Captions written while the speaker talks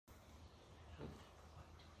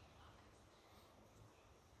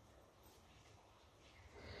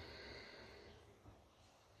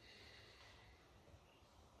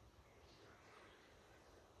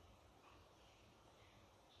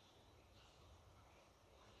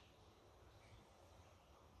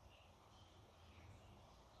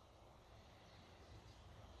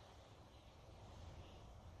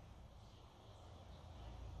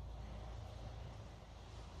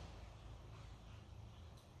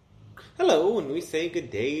Hello, and we say good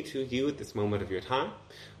day to you at this moment of your time.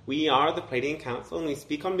 We are the Pleiadian Council, and we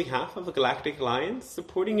speak on behalf of a galactic alliance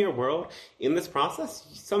supporting your world in this process.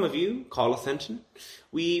 Some of you call Ascension.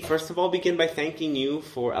 We first of all begin by thanking you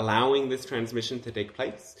for allowing this transmission to take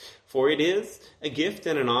place, for it is a gift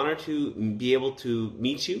and an honor to be able to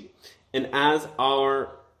meet you. And as our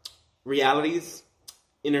realities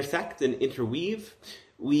intersect and interweave,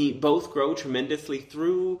 we both grow tremendously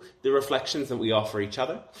through the reflections that we offer each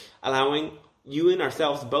other, allowing you and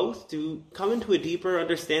ourselves both to come into a deeper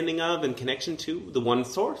understanding of and connection to the one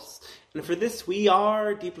source. And for this, we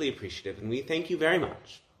are deeply appreciative, and we thank you very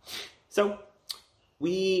much. So,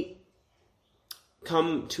 we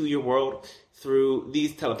come to your world through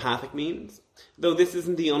these telepathic means, though this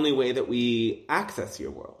isn't the only way that we access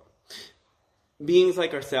your world. Beings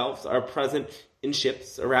like ourselves are present in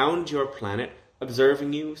ships around your planet,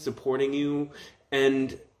 observing you, supporting you,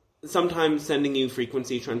 and sometimes sending you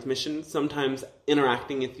frequency transmissions, sometimes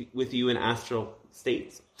interacting with you in astral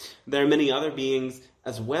states. There are many other beings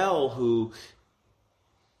as well who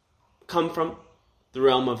come from the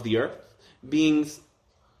realm of the earth, beings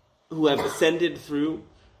who have ascended through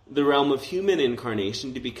the realm of human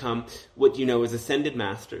incarnation to become what you know as ascended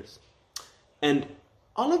masters. And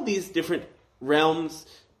all of these different realms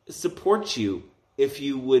support you if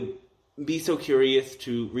you would be so curious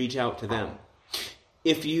to reach out to them.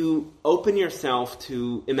 If you open yourself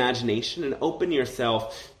to imagination and open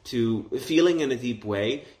yourself to feeling in a deep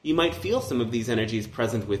way, you might feel some of these energies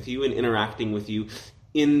present with you and interacting with you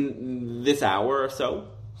in this hour or so.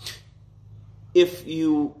 If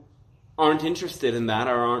you aren't interested in that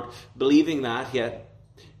or aren't believing that yet,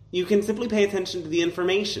 you can simply pay attention to the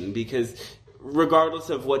information, because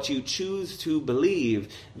regardless of what you choose to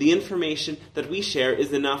believe, the information that we share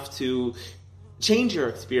is enough to change your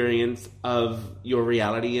experience of your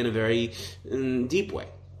reality in a very deep way.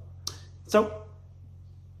 So,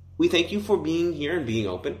 we thank you for being here and being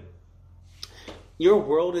open. Your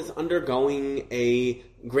world is undergoing a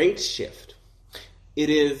great shift. It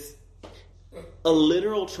is a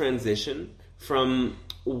literal transition from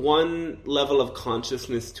one level of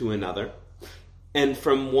consciousness to another, and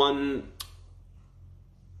from one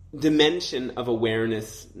dimension of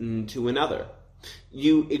awareness to another.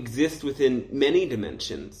 You exist within many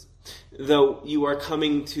dimensions, though you are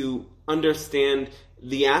coming to understand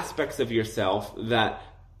the aspects of yourself that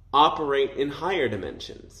operate in higher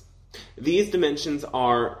dimensions. These dimensions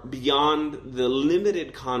are beyond the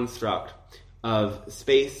limited construct of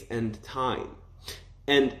space and time.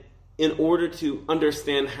 And in order to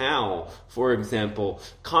understand how, for example,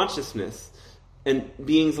 consciousness and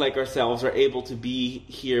beings like ourselves are able to be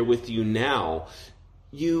here with you now,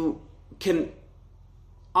 you can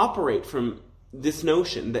operate from this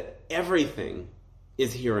notion that everything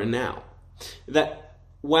is here and now. That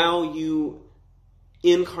while you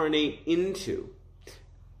incarnate into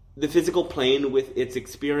the physical plane with its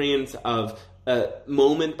experience of a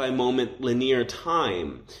moment-by-moment linear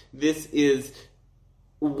time, this is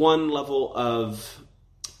one level of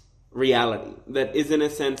reality that is, in a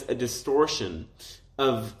sense, a distortion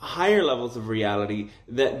of higher levels of reality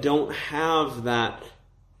that don't have that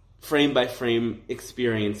frame-by-frame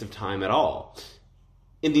experience of time at all.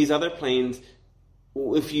 In these other planes,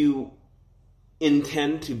 if you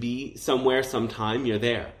intend to be somewhere sometime, you're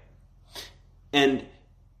there. And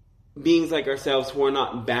beings like ourselves who are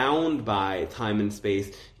not bound by time and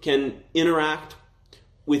space can interact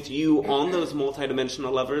with you on those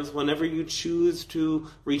multidimensional levels whenever you choose to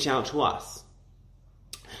reach out to us.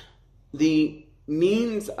 The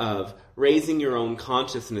means of raising your own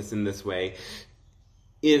consciousness in this way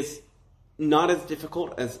is not as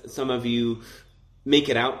difficult as some of you make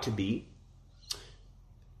it out to be.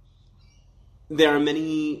 There are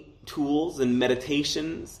many tools and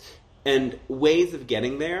meditations and ways of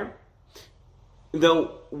getting there,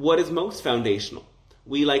 though what is most foundational,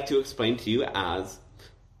 we like to explain to you as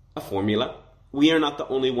a formula. We are not the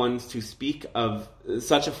only ones to speak of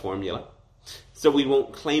such a formula, so we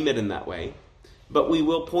won't claim it in that way, but we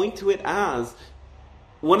will point to it as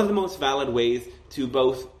one of the most valid ways to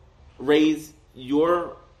both raise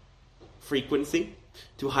your frequency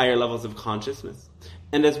to higher levels of consciousness,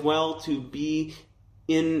 and as well to be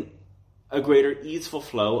in a greater easeful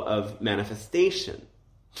flow of manifestation.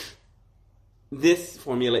 This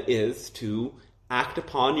formula is to act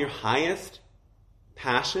upon your highest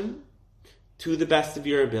passion to the best of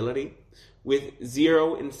your ability with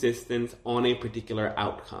zero insistence on a particular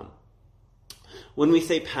outcome. When we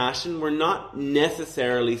say passion, we're not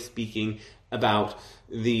necessarily speaking about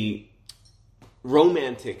the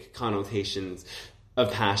romantic connotations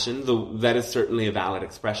of passion, though that is certainly a valid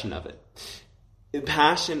expression of it.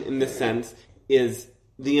 passion, in this sense, is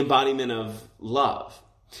the embodiment of love.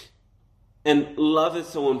 And love is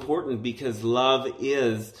so important because love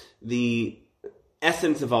is the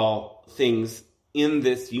essence of all things in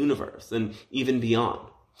this universe and even beyond.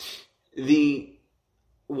 The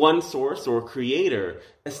one source or creator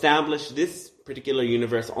established this particular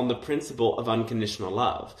universe on the principle of unconditional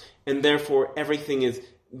love. And therefore, everything is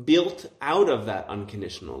built out of that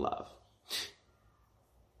unconditional love.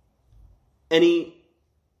 Any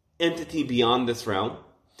entity beyond this realm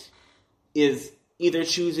is either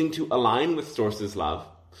choosing to align with Source's love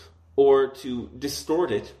or to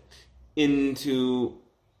distort it into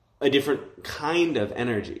a different kind of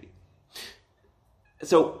energy.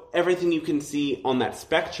 So everything you can see on that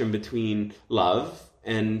spectrum between love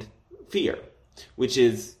and fear, which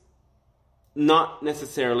is not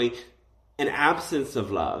necessarily an absence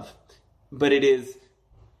of love, but it is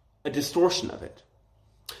a distortion of it.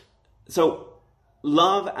 So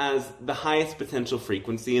love as the highest potential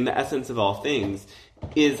frequency and the essence of all things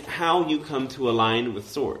is how you come to align with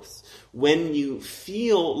Source. When you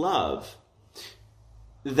feel love,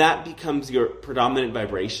 that becomes your predominant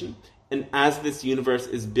vibration. And as this universe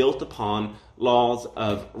is built upon laws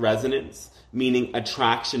of resonance, meaning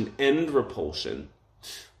attraction and repulsion,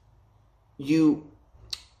 you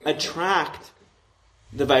attract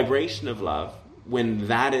the vibration of love when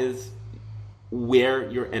that is where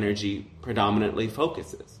your energy predominantly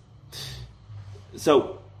focuses.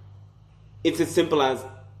 So it's as simple as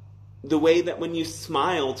the way that when you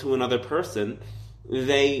smile to another person,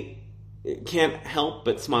 they can't help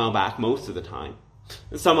but smile back most of the time.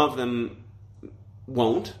 Some of them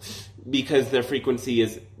won't because their frequency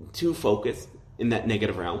is too focused in that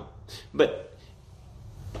negative realm. But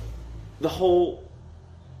the whole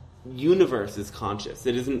universe is conscious.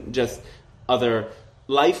 It isn't just other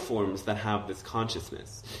life forms that have this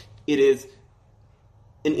consciousness. It is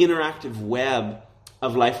an interactive web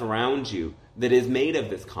of life around you that is made of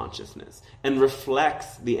this consciousness and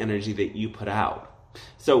reflects the energy that you put out.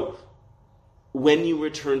 So when you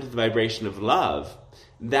return to the vibration of love,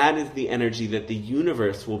 that is the energy that the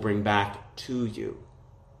universe will bring back to you.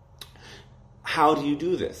 How do you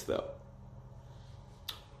do this, though?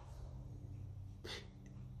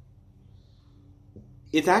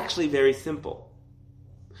 It's actually very simple.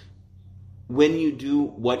 When you do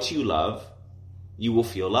what you love, you will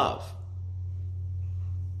feel love.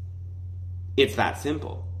 It's that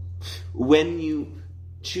simple. When you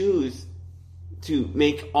choose to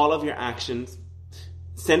make all of your actions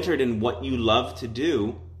centered in what you love to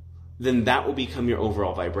do, then that will become your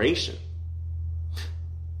overall vibration.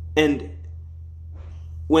 And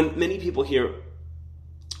when many people hear,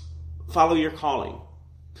 follow your calling,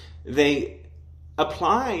 they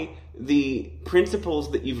apply the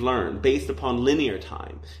principles that you've learned based upon linear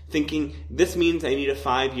time, thinking this means I need a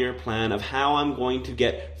 5-year plan of how I'm going to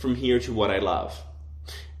get from here to what I love.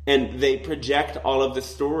 And they project all of the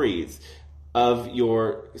stories of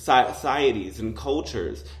your societies and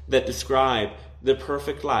cultures that describe the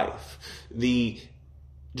perfect life, the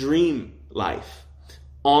dream life,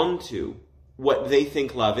 onto what they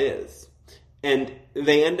think love is. And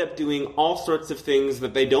they end up doing all sorts of things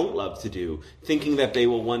that they don't love to do, thinking that they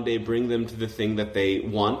will one day bring them to the thing that they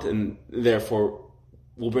want and therefore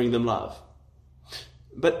will bring them love.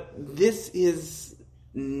 But this is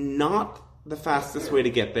not the fastest way to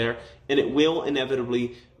get there, and it will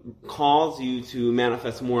inevitably cause you to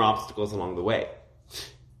manifest more obstacles along the way.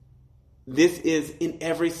 This is in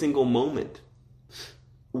every single moment.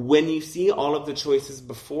 When you see all of the choices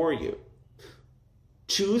before you,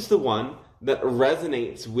 choose the one that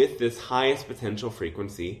resonates with this highest potential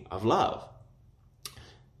frequency of love.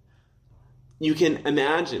 You can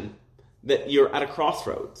imagine that you're at a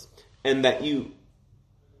crossroads and that you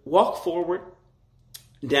walk forward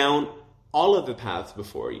down all of the paths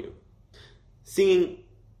before you, seeing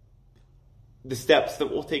the steps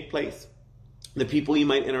that will take place, the people you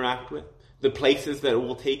might interact with, the places that it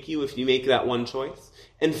will take you if you make that one choice,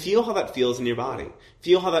 and feel how that feels in your body.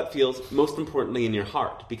 Feel how that feels, most importantly, in your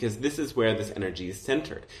heart, because this is where this energy is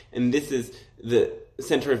centered. And this is the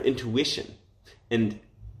center of intuition and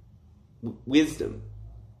wisdom.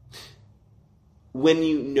 When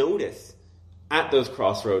you notice at those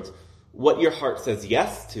crossroads what your heart says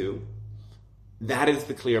yes to, that is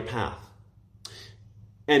the clear path.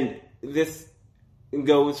 And this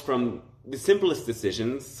goes from the simplest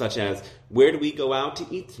decisions, such as where do we go out to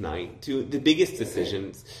eat tonight, to the biggest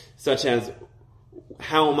decisions, such as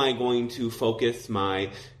how am I going to focus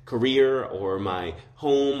my career or my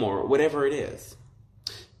home or whatever it is.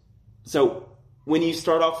 So when you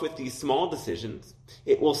start off with these small decisions,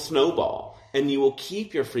 it will snowball and you will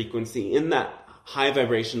keep your frequency in that high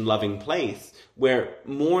vibration loving place where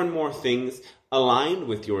more and more things aligned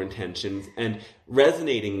with your intentions and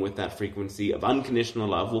resonating with that frequency of unconditional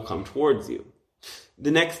love will come towards you.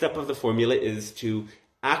 The next step of the formula is to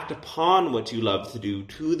act upon what you love to do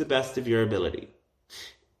to the best of your ability.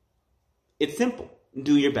 It's simple.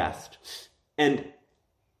 Do your best. And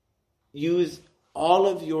use all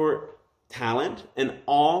of your talent and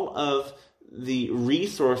all of the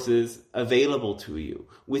resources available to you,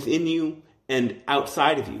 within you and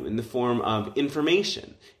outside of you, in the form of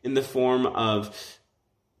information, in the form of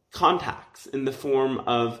contacts, in the form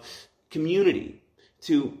of community,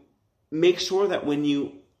 to make sure that when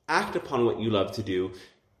you act upon what you love to do,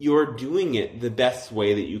 you're doing it the best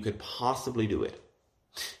way that you could possibly do it.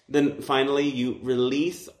 Then finally, you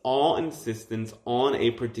release all insistence on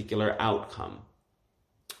a particular outcome.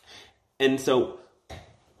 And so,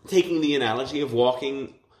 taking the analogy of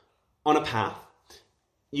walking on a path,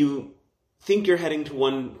 you think you're heading to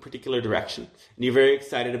one particular direction, and you're very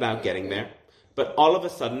excited about getting there, but all of a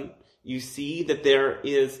sudden, you see that there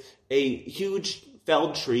is a huge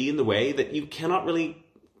felled tree in the way that you cannot really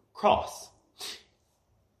cross.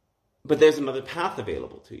 But there's another path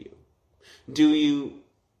available to you. Do you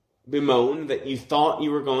bemoan that you thought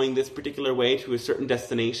you were going this particular way to a certain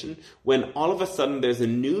destination when all of a sudden there's a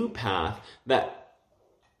new path that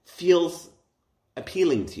feels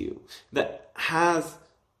appealing to you, that has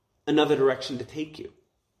another direction to take you?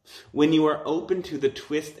 When you are open to the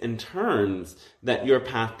twists and turns that your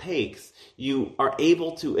path takes, you are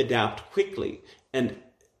able to adapt quickly and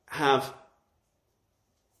have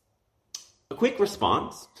a quick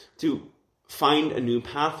response to find a new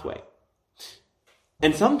pathway.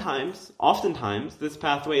 And oftentimes, this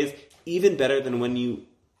pathway is even better than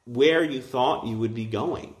where you thought you would be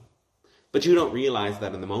going. But you don't realize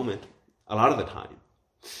that in the moment, a lot of the time.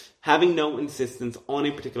 Having no insistence on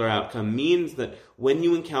a particular outcome means that when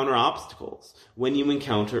you encounter obstacles, when you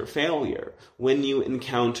encounter failure, when you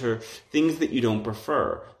encounter things that you don't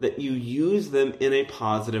prefer, that you use them in a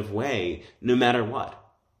positive way, no matter what.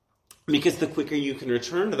 Because the quicker you can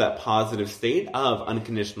return to that positive state of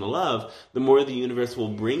unconditional love, the more the universe will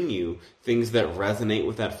bring you things that resonate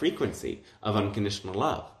with that frequency of unconditional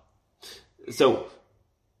love. So,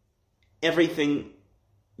 everything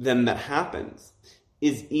then that happens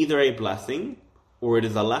is either a blessing or it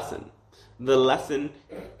is a lesson. The lesson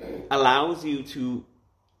allows you to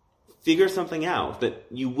figure something out that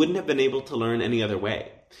you wouldn't have been able to learn any other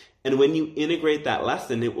way. And when you integrate that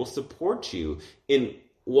lesson, it will support you in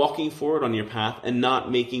walking forward on your path and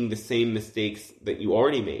not making the same mistakes that you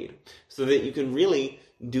already made, so that you can really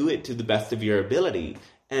do it to the best of your ability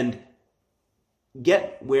and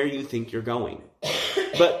get where you think you're going.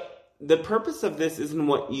 But the purpose of this isn't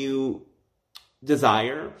what you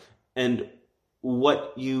desire and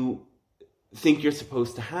what you think you're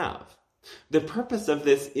supposed to have. The purpose of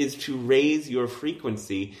this is to raise your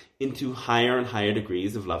frequency into higher and higher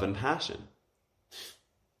degrees of love and passion.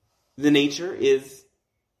 The nature is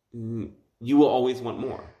you will always want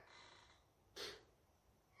more.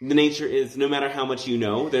 The nature is no matter how much you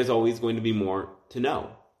know, there's always going to be more to know.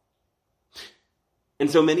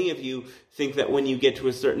 And so many of you think that when you get to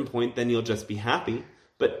a certain point, then you'll just be happy.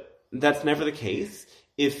 But that's never the case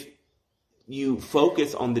if you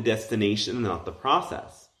focus on the destination, not the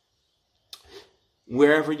process.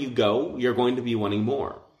 Wherever you go, you're going to be wanting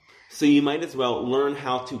more. So you might as well learn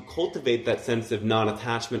how to cultivate that sense of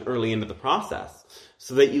non-attachment early into the process,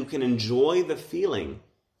 so that you can enjoy the feeling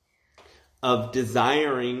of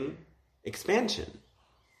desiring expansion,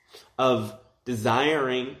 of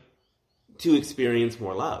desiring to experience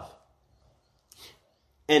more love.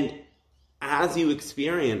 And as you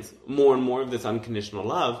experience more and more of this unconditional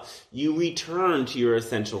love, you return to your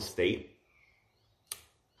essential state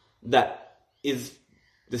that is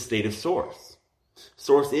the state of Source.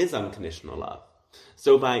 Source is unconditional love.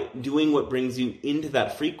 So by doing what brings you into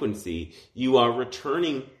that frequency, you are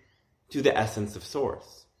returning to the essence of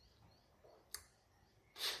Source.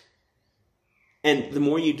 And the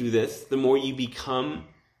more you do this, the more you become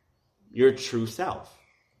your true self.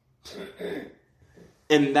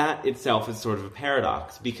 And that itself is sort of a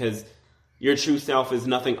paradox, because your true self is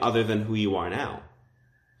nothing other than who you are now.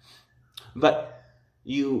 But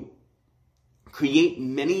you create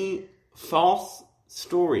many false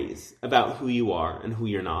stories about who you are and who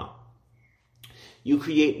you're not. You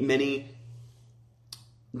create many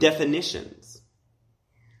definitions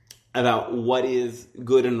about what is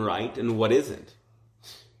good and right and what isn't.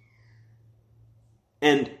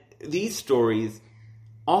 And these stories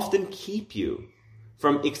often keep you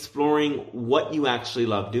from exploring what you actually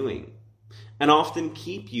love doing, and often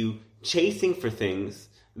keep you chasing for things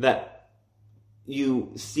that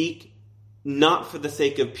you seek not for the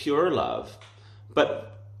sake of pure love,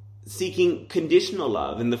 but seeking conditional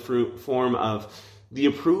love in the form of the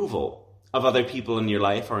approval of other people in your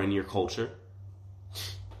life or in your culture.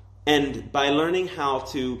 And by learning how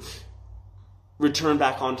to return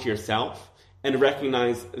back onto yourself and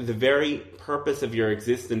recognize the very purpose of your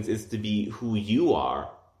existence is to be who you are,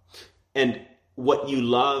 and what you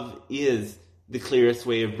love is the clearest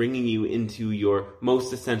way of bringing you into your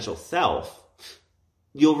most essential self,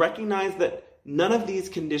 you'll recognize that none of these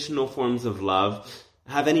conditional forms of love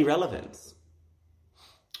have any relevance.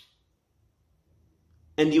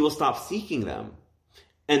 And you will stop seeking them.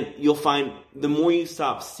 And you'll find the more you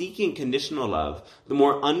stop seeking conditional love, the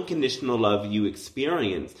more unconditional love you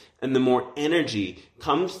experience, and the more energy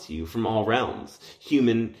comes to you from all realms,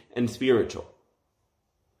 human and spiritual.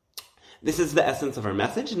 This is the essence of our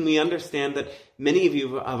message, and we understand that many of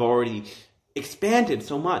you have already expanded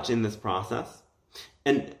so much in this process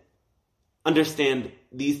and understand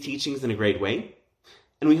these teachings in a great way.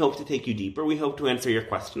 And we hope to take you deeper. We hope to answer your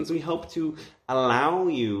questions. We hope to allow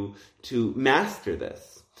you to master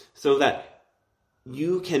this so that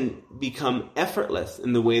you can become effortless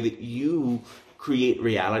in the way that you create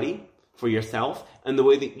reality for yourself and the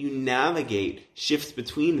way that you navigate shifts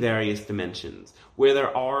between various dimensions, where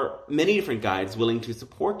there are many different guides willing to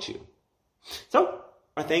support you. So,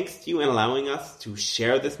 our thanks to you in allowing us to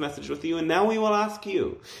share this message with you, and now we will ask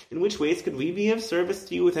you, in which ways could we be of service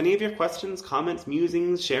to you with any of your questions, comments,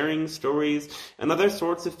 musings, sharing, stories, and other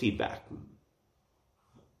sorts of feedback?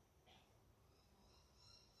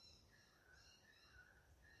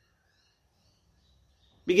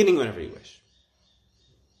 Beginning whenever you wish.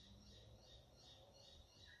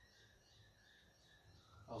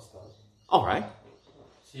 I'll start. All right.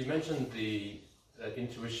 So you mentioned the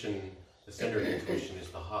intuition, the center of intuition is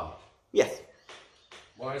the heart. Yes.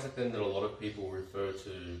 Why is it then that a lot of people refer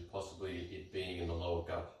to possibly it being in the lower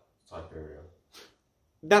gut type area?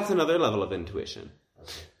 That's another level of intuition.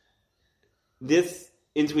 Okay. This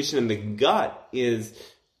intuition in the gut is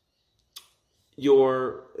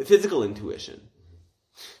your physical intuition,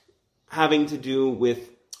 having to do with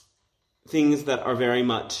things that are very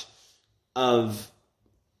much of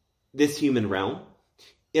this human realm.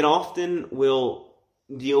 It often will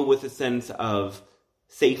deal with a sense of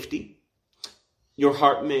safety. Your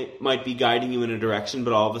heart might be guiding you in a direction,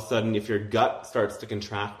 but all of a sudden, if your gut starts to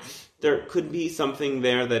contract, there could be something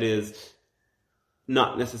there that is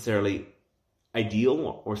not necessarily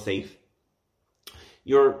ideal or safe.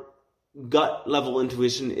 Your gut level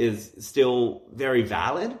intuition is still very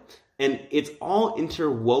valid, and it's all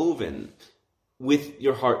interwoven with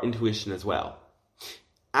your heart intuition as well.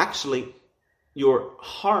 Actually, your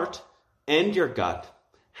heart and your gut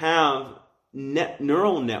have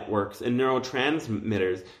neural networks and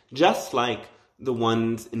neurotransmitters just like the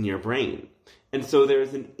ones in your brain. And so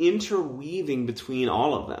there's an interweaving between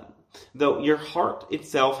all of them. Though your heart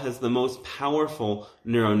itself has the most powerful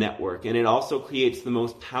neural network, and it also creates the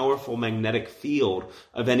most powerful magnetic field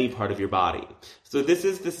of any part of your body. So this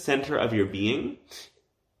is the center of your being,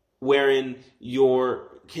 wherein your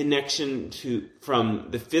connection from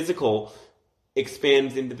the physical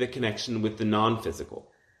expands into the connection with the non-physical.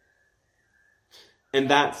 And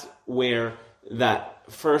that's where that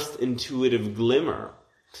first intuitive glimmer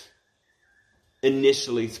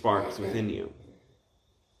initially sparks within you.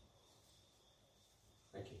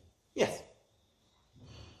 Thank you. Yes.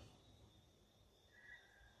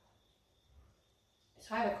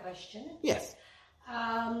 So I have a question. Yes.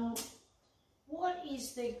 What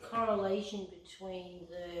is the correlation between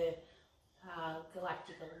the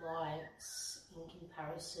Galactic Alliance in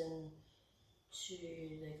comparison to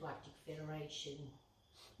the Galactic Federation?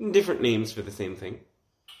 Different names for the same thing.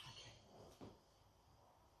 Okay.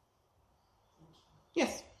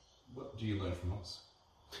 Yes. What do you learn from us?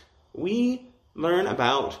 We learn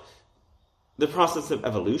about the process of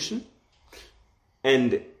evolution,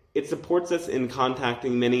 and it supports us in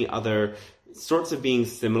contacting many other sorts of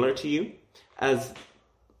beings similar to you, as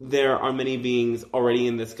there are many beings already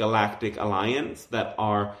in this galactic alliance that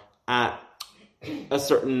are at a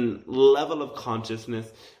certain level of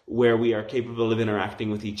consciousness where we are capable of interacting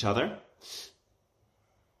with each other.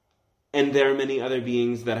 And there are many other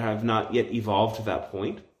beings that have not yet evolved to that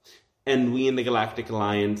point. And we in the Galactic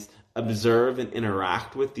Alliance observe and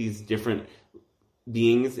interact with these different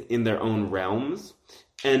beings in their own realms.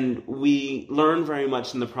 And we learn very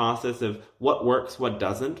much in the process of what works, what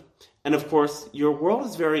doesn't. And of course, your world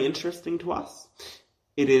is very interesting to us.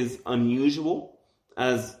 It is unusual,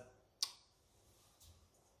 as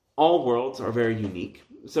all worlds are very unique.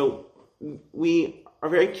 So we are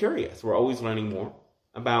very curious. We're always learning more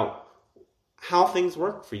about how things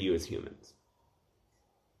work for you as humans.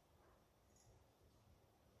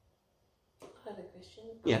 I have a question.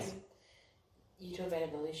 Yes. You talk about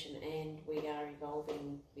evolution, and we are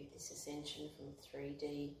evolving with this ascension from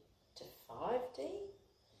 3D to 5D.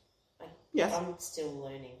 Yes. I'm still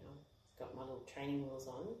learning. I've got my little training wheels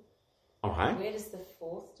on. All right. Where does the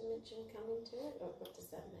fourth dimension come into it, or what does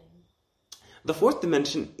that mean? The fourth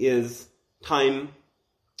dimension is time.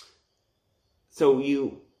 So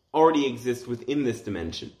you already exist within this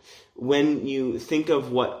dimension. When you think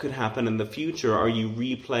of what could happen in the future, or you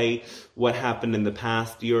replay what happened in the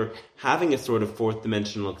past, you're having a sort of fourth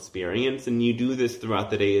dimensional experience, and you do this throughout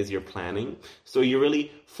the day as you're planning. So you're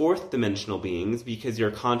really fourth dimensional beings because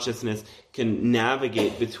your consciousness can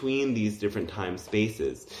navigate between these different time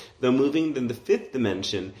spaces. Though moving to the fifth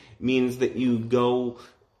dimension means that you go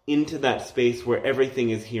into that space where everything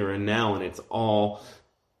is here and now, and it's all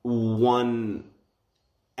one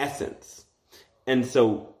essence. And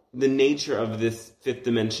so the nature of this fifth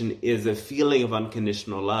dimension is a feeling of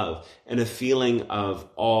unconditional love and a feeling of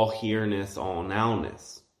all here-ness, all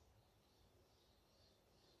now-ness.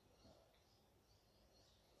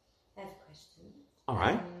 I have a question. All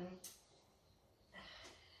right.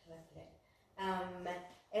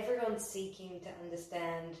 Everyone's seeking to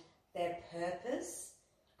understand their purpose,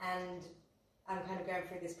 and I'm kind of going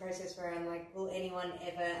through this process where I'm like, will anyone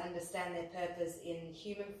ever understand their purpose in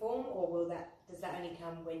human form, or does that only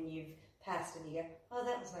come when you've passed and you go, oh,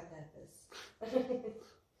 that was my purpose?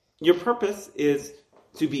 Your purpose is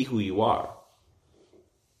to be who you are.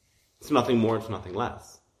 It's nothing more, it's nothing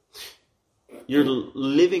less. You're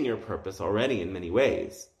living your purpose already in many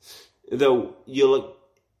ways. Though you'll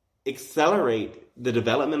accelerate the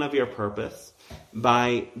development of your purpose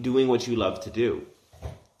by doing what you love to do.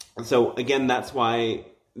 So again, that's why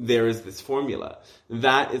there is this formula.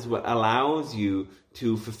 That is what allows you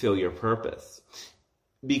to fulfill your purpose.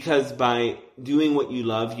 Because by doing what you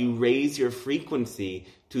love, you raise your frequency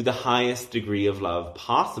to the highest degree of love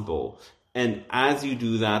possible. And as you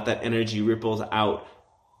do that, that energy ripples out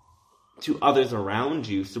to others around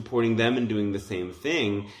you, supporting them in doing the same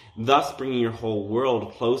thing, thus bringing your whole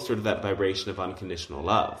world closer to that vibration of unconditional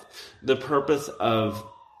love. The purpose of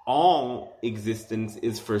all existence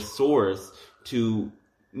is for Source to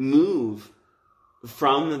move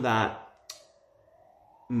from that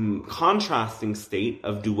contrasting state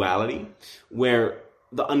of duality, where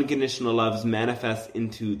the unconditional loves manifest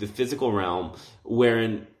into the physical realm,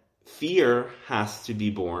 wherein fear has to be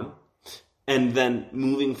born, and then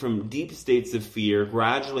moving from deep states of fear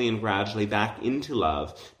gradually and gradually back into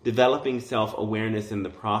love, developing self-awareness in the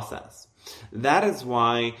process. That is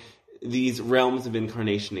why these realms of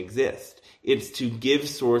incarnation exist. It's to give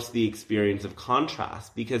Source the experience of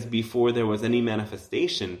contrast, because before there was any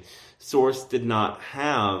manifestation, Source did not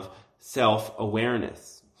have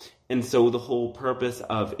self-awareness. And so the whole purpose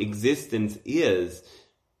of existence is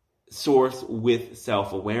Source with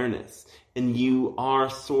self-awareness. And you are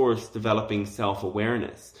Source developing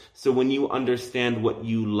self-awareness. So when you understand what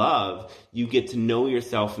you love, you get to know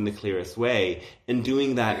yourself in the clearest way. And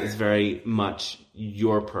doing that is very much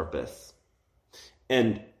your purpose.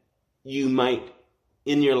 And you might,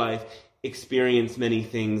 in your life, experience many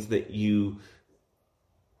things that you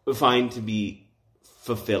find to be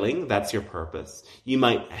fulfilling. That's your purpose. You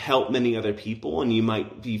might help many other people, and you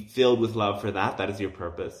might be filled with love for that. That is your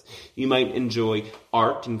purpose. You might enjoy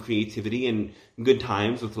art and creativity and good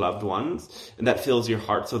times with loved ones, and that fills your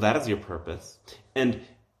heart. So that is your purpose. And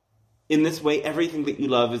in this way, everything that you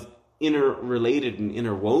love is interrelated and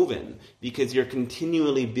interwoven, because you're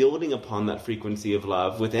continually building upon that frequency of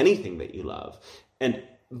love with anything that you love. And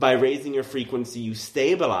by raising your frequency, you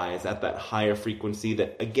stabilize at that higher frequency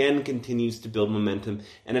that again continues to build momentum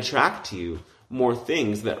and attract to you more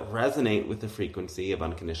things that resonate with the frequency of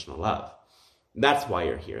unconditional love. That's why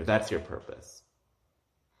you're here. That's your purpose.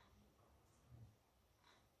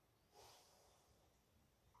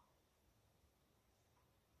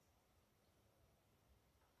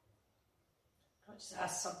 I'll just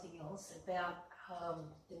ask something else about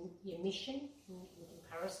your mission in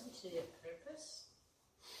comparison to your purpose.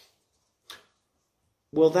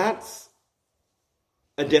 Well, that's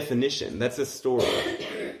a definition. That's a story.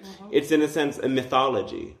 It's, in a sense, a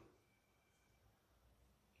mythology.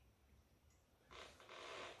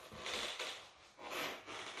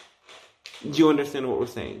 Do you understand what we're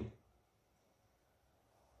saying?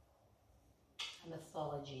 A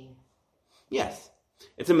mythology. Yes.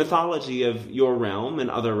 It's a mythology of your realm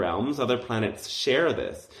and other realms. Other planets share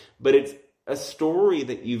this. But it's a story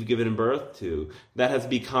that you've given birth to that has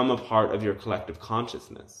become a part of your collective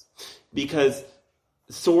consciousness. Because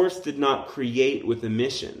Source did not create with a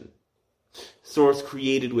mission. Source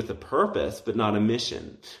created with a purpose, but not a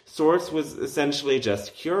mission. Source was essentially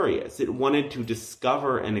just curious. It wanted to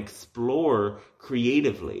discover and explore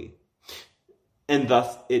creatively. And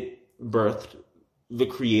thus it birthed the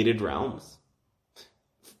created realms,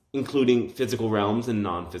 including physical realms and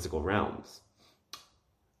non-physical realms.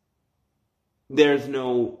 There's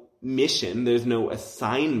no mission, there's no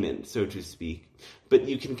assignment, so to speak, but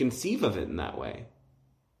you can conceive of it in that way.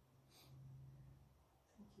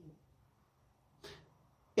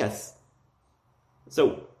 Yes.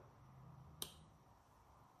 So,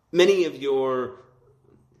 many of your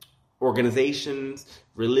organizations,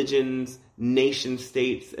 religions, nation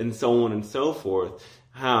states, and so on and so forth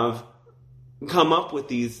have come up with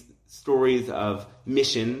these stories of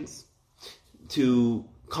missions to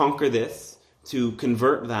conquer this, to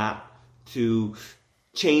convert that, to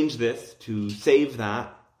change this, to save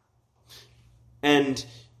that. And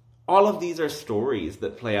all of these are stories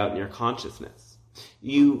that play out in your consciousness.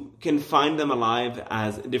 You can find them alive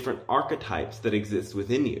as different archetypes that exist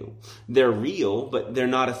within you. They're real, but they're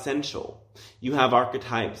not essential. You have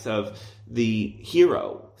archetypes of the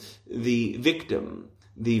hero, the victim,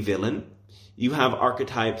 the villain. You have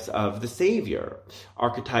archetypes of the savior,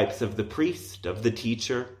 archetypes of the priest, of the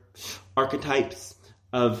teacher, archetypes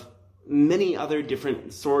of many other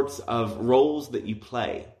different sorts of roles that you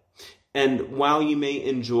play. And while you may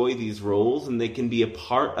enjoy these roles, and they can be a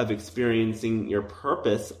part of experiencing your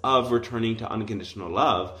purpose of returning to unconditional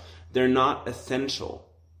love, they're not essential.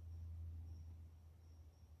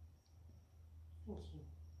 Thank you.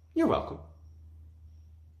 You're welcome.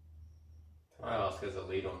 Can I ask, as a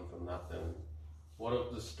lead on from that then, what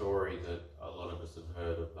of the story that a lot of us have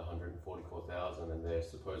heard of the 144,000 and their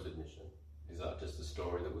supposed mission? Is that just a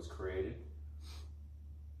story that was created?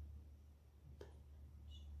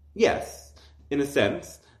 Yes, in a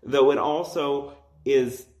sense, though it also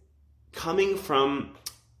is coming from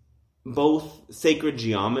both sacred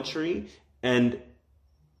geometry and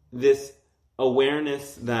this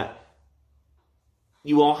awareness that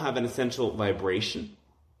you all have an essential vibration.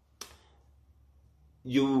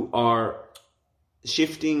 You are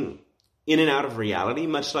shifting in and out of reality,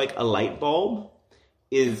 much like a light bulb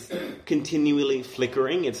is continually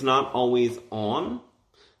flickering. It's not always on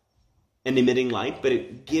and emitting light, but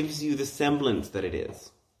it gives you the semblance that it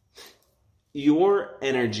is. Your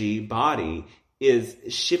energy body is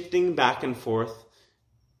shifting back and forth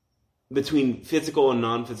between physical and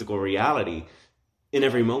non-physical reality in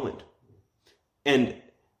every moment. And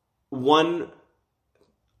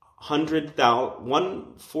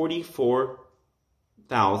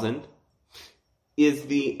 144,000 is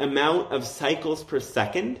the amount of cycles per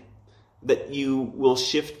second that you will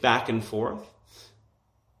shift back and forth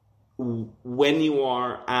when you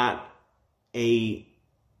are at a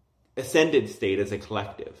ascended state as a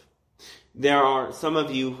collective. There are some of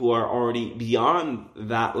you who are already beyond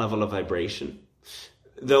that level of vibration,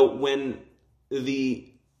 though when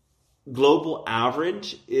the global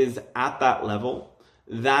average is at that level,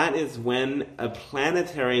 that is when a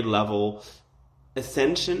planetary level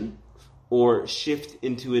ascension or shift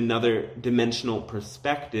into another dimensional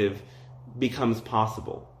perspective becomes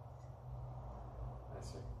possible. I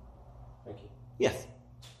see. Thank you. Yes.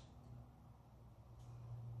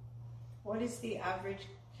 What is the average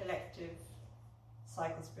collective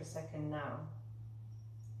cycles per second now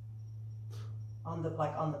on the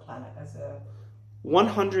planet as a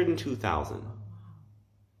 102,000.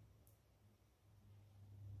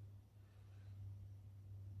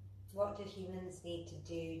 What do humans need to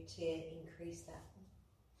do to increase that?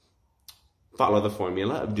 Follow the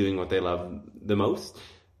formula of doing what they love the most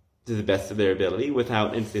to the best of their ability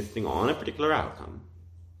without insisting on a particular outcome.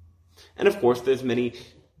 And of course, there's many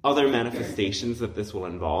other manifestations that this will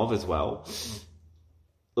involve as well,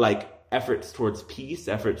 like efforts towards peace,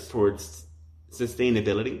 efforts towards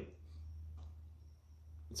sustainability,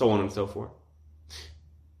 so on and so forth.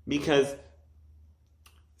 Because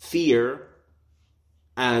fear,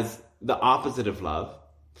 as the opposite of love,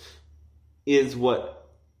 is what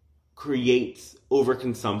creates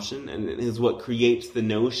overconsumption and is what creates the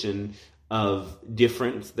notion of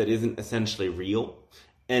difference that isn't essentially real.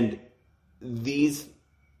 And these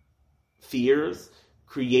fears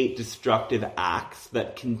create destructive acts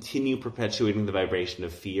that continue perpetuating the vibration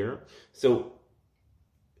of fear. So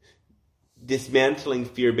dismantling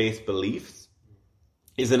fear-based beliefs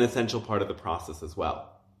is an essential part of the process as well.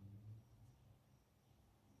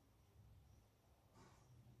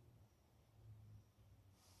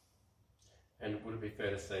 And would it be fair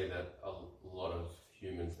to say that a lot of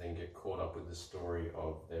humans then get caught up with the story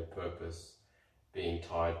of their purpose being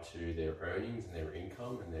tied to their earnings and their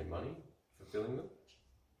income and their money, fulfilling them?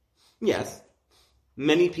 Yes.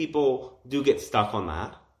 Many people do get stuck on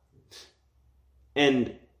that.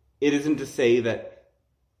 And it isn't to say that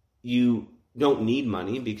you don't need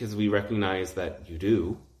money, because we recognize that you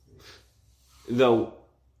do. Though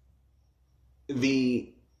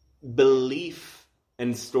the belief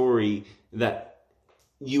and story that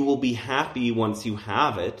you will be happy once you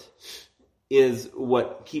have it is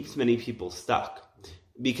what keeps many people stuck,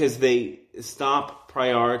 because they stop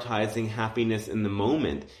prioritizing happiness in the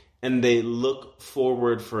moment and they look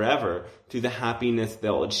forward forever to the happiness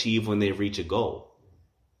they'll achieve when they reach a goal.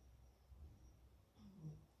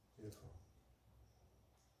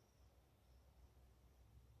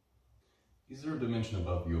 Is there a dimension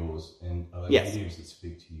above yours, and are there Yes. mediums that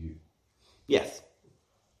speak to you? Yes.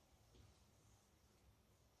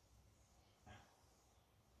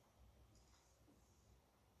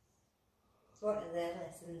 What are their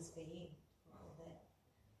lessons for you?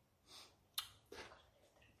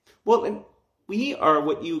 Well, and we are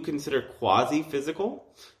what you consider quasi-physical.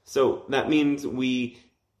 So that means we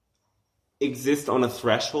exist on a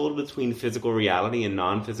threshold between physical reality and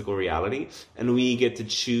non-physical reality, and we get to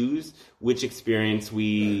choose which experience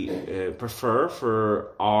we prefer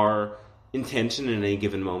for our intention in any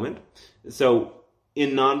given moment. So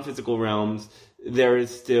in non-physical realms, there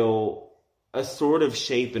is still a sort of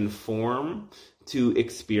shape and form to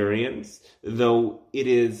experience, though it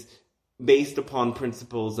is based upon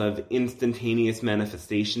principles of instantaneous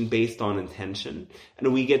manifestation based on intention.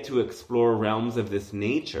 And we get to explore realms of this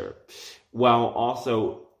nature while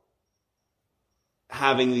also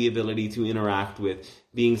having the ability to interact with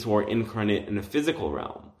beings who are incarnate in a physical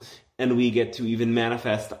realm. And we get to even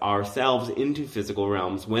manifest ourselves into physical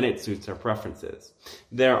realms when it suits our preferences.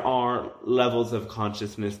 There are levels of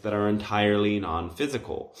consciousness that are entirely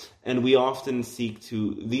non-physical, and we often seek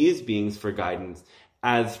to these beings for guidance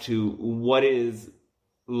as to what it is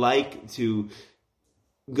like to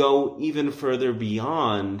go even further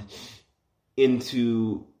beyond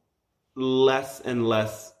into less and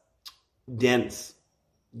less dense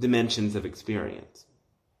dimensions of experience.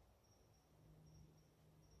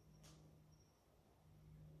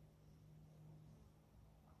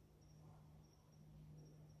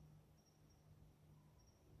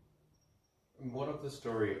 What of the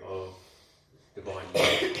story of divine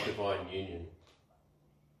union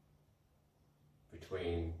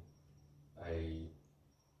between a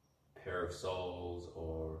pair of souls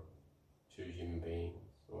or two human beings,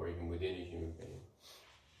 or even within a human being?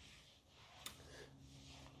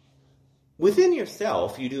 Within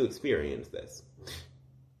yourself, you do experience this.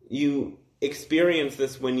 You experience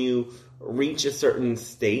this when you reach a certain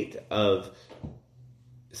state of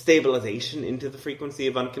stabilization into the frequency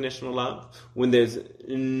of unconditional love, when there's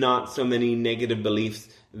not so many negative beliefs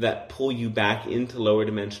that pull you back into lower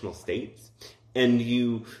dimensional states, and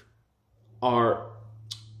you are,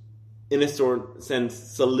 in a sort of sense,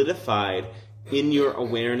 solidified in your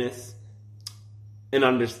awareness and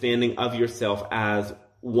understanding of yourself as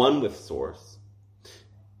one with Source.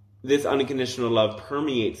 This unconditional love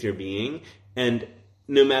permeates your being, and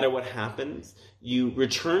no matter what happens, you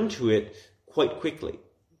return to it quite quickly.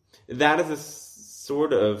 That is a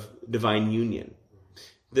sort of divine union.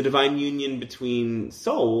 The divine union between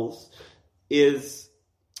souls is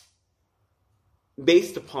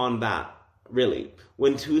based upon that, really.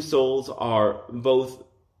 When two souls are both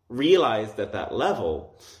realized at that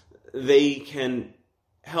level, they can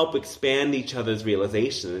help expand each other's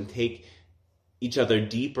realization and take each other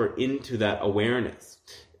deeper into that awareness.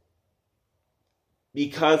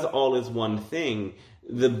 Because all is one thing,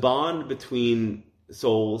 the bond between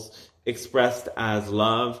souls expressed as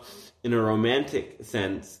love in a romantic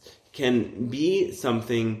sense can be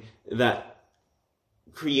something that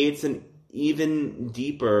creates an even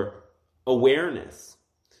deeper awareness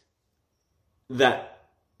that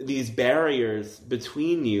these barriers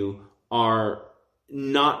between you are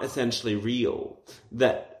not essentially real,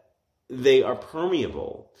 that they are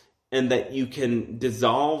permeable, and that you can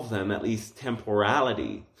dissolve them, at least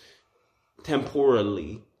temporally,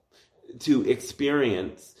 to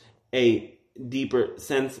experience a deeper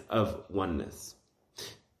sense of oneness.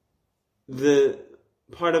 The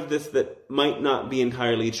part of this that might not be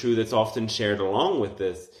entirely true, that's often shared along with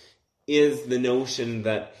this, is the notion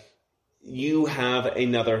that you have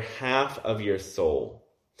another half of your soul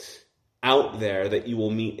out there that you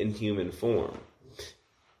will meet in human form.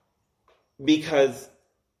 Because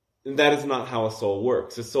that is not how a soul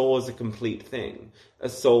works. A soul is a complete thing. A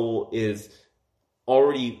soul is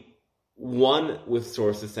already one with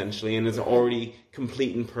Source, essentially, and is already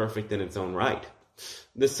complete and perfect in its own right.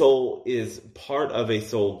 The soul is part of a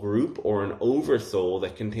soul group or an oversoul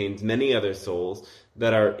that contains many other souls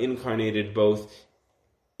that are incarnated both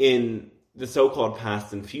in the so-called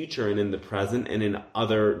past and future and in the present and in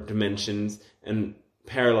other dimensions and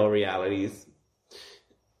parallel realities.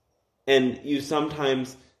 And you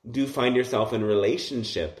sometimes do find yourself in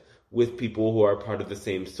relationship with people who are part of the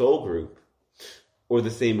same soul group or the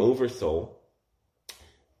same oversoul.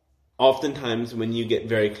 Oftentimes when you get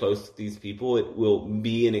very close to these people, it will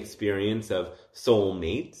be an experience of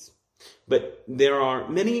soulmates. But there are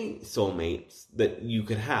many soulmates that you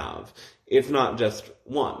could have. It's not just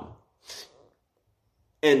one.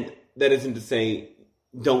 And that isn't to say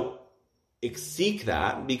don't seek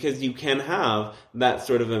that, because you can have that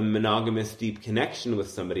sort of a monogamous deep connection with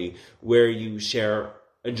somebody where you share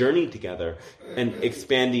a journey together and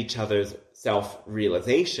expand each other's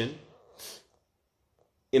self-realization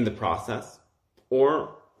in the process,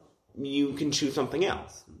 or you can choose something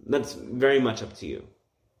else. That's very much up to you.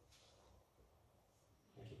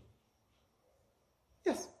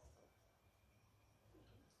 Yes.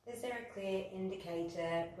 Is there a clear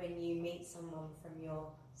indicator when you meet someone from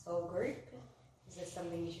your soul group? Is there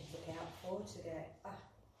something you should look out for to go,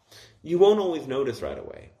 You won't always notice right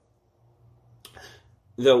away.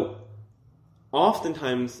 Though,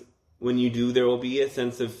 oftentimes when you do, there will be a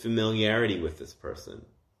sense of familiarity with this person.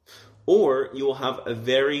 Or you will have a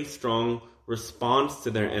very strong response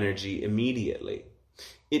to their energy immediately.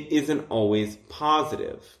 It isn't always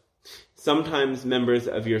positive. Sometimes members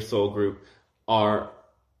of your soul group are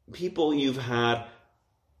people you've had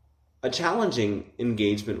a challenging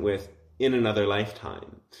engagement with in another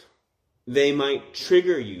lifetime. They might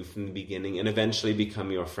trigger you from the beginning and eventually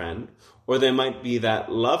become your friend, or they might be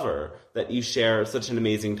that lover that you share such an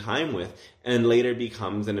amazing time with and later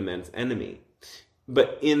becomes an immense enemy.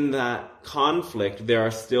 But in that conflict, there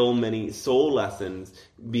are still many soul lessons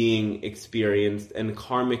being experienced and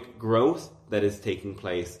karmic growth that is taking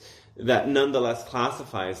place that nonetheless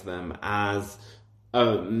classifies them as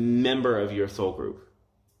a member of your soul group.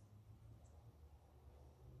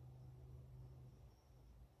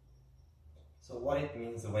 So what it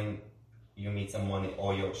means when you meet someone,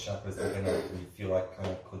 all your chakras open up and you feel like kind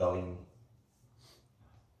of Kundalini?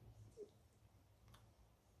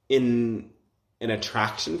 In an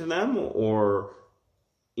attraction to them, or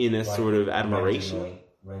in a sort of admiration?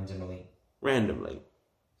 Randomly.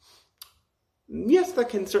 Yes, that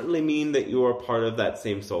can certainly mean that you are part of that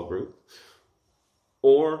same soul group.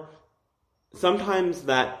 Or sometimes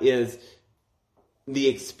that is the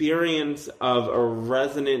experience of a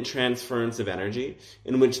resonant transference of energy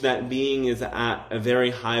in which that being is at a very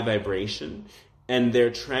high vibration and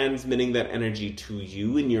they're transmitting that energy to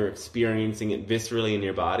you and you're experiencing it viscerally in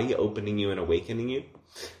your body, opening you and awakening you.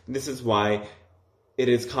 This is why it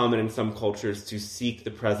is common in some cultures to seek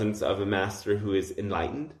the presence of a master who is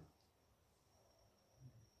enlightened.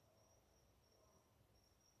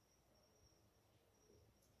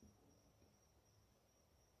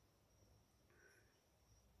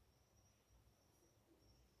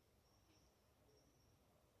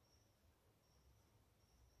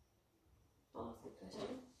 I'll ask a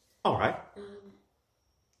question. All right.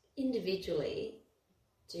 Individually,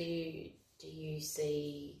 do you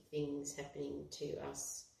see things happening to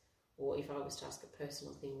us, or if I was to ask a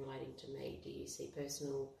personal thing relating to me, do you see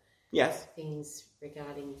personal Yes. things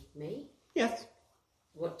regarding me? Yes.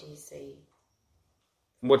 What do you see?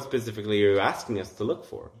 What specifically are you asking us to look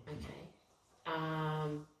for? Okay.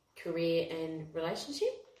 Career and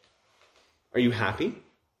relationship? Are you happy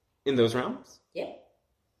in those realms? Yep.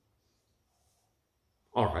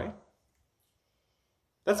 All right.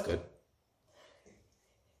 That's good.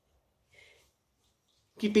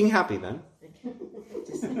 Keep being happy then.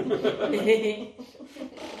 Okay.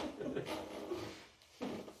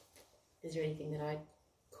 Is there anything that I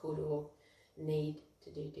could or need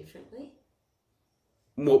to do differently?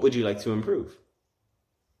 What would you like to improve?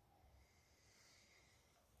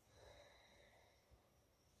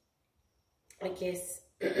 I guess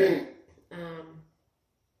if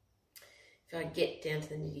I get down to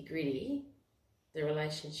the nitty gritty, the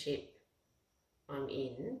relationship I'm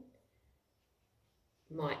in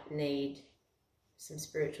might need some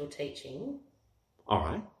spiritual teaching. All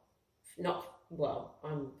right.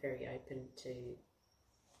 I'm very open to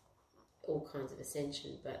all kinds of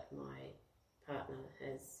ascension, but my partner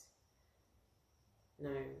has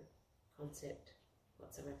no concept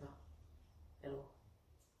whatsoever at all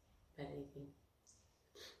about anything.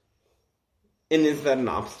 And is that an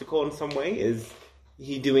obstacle in some way? Is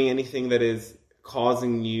he doing anything that is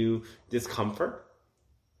causing you discomfort?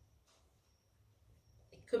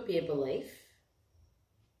 It could be a belief.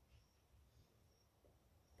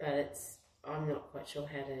 but I'm not quite sure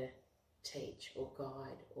how to teach or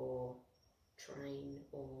guide or train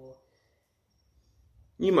or...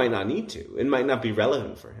 You might not need to. It might not be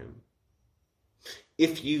relevant for him.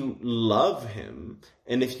 If you love him,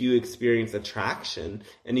 and if you experience attraction,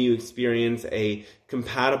 and you experience a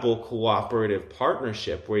compatible cooperative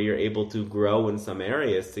partnership where you're able to grow in some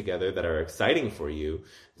areas together that are exciting for you,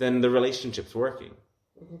 then the relationship's working.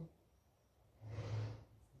 Mm-hmm.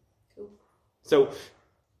 Cool. So,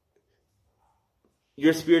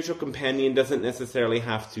 your spiritual companion doesn't necessarily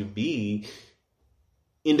have to be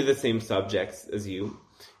into the same subjects as you.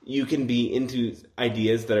 You can be into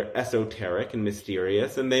ideas that are esoteric and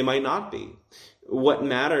mysterious, and they might not be. What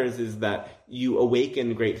matters is that you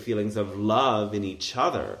awaken great feelings of love in each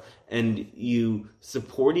other, and you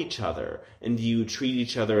support each other, and you treat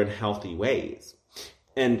each other in healthy ways.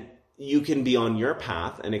 And you can be on your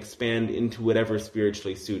path and expand into whatever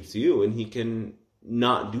spiritually suits you, and he can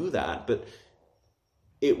not do that, but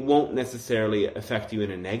it won't necessarily affect you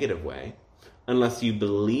in a negative way unless you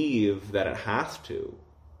believe that it has to.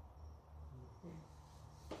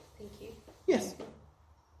 Thank you. Yes.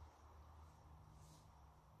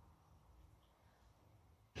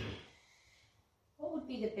 What would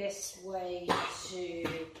be the best way to,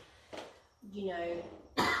 we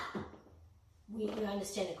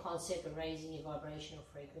understand the concept of raising your vibrational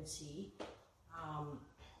frequency,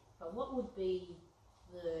 but what would be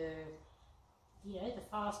the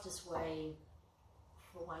fastest way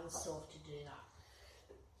for oneself to do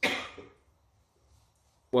that?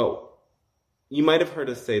 Well, you might have heard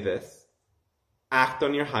us say this. Act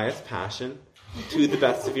on your highest passion to the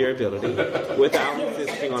best of your ability without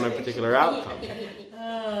insisting on a particular outcome.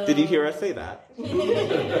 Did you hear us say that?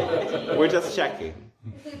 We're just checking.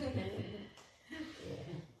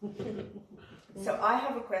 So I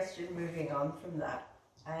have a question moving on from that,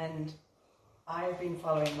 and I've been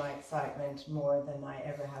following my excitement more than I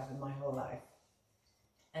ever have in my whole life.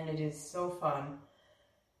 And it is so fun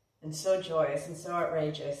and so joyous and so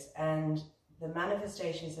outrageous, and the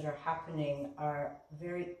manifestations that are happening are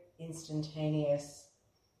very instantaneous,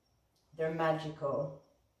 they're magical,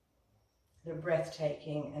 they're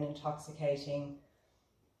breathtaking and intoxicating,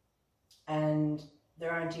 and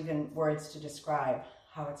there aren't even words to describe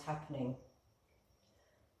how it's happening.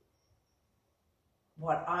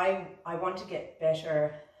 What I want to get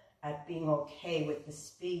better at being okay with the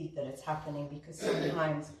speed that it's happening, because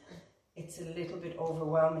sometimes it's a little bit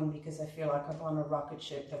overwhelming because I feel like I'm on a rocket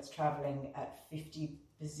ship that's traveling at 50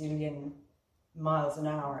 bazillion miles an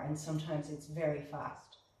hour, and sometimes it's very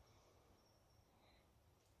fast.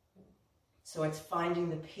 So it's finding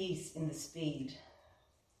the peace in the speed.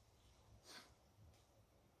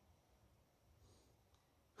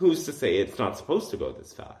 Who's to say it's not supposed to go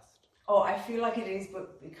this fast? Oh, I feel like it is,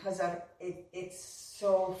 but because it's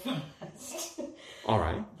so fast. All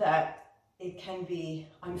right. That it can be,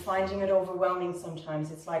 I'm finding it overwhelming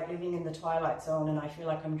sometimes. It's like living in the twilight zone, and I feel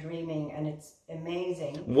like I'm dreaming, and it's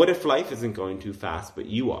amazing. What if life isn't going too fast, but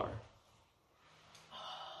you are?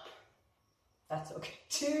 That's okay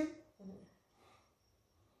too.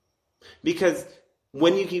 Because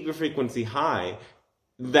when you keep your frequency high,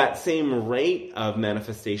 that same rate of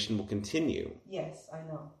manifestation will continue. Yes, I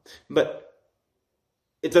know. But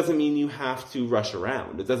it doesn't mean you have to rush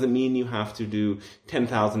around. It doesn't mean you have to do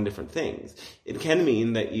 10,000 different things. It can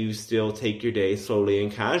mean that you still take your day slowly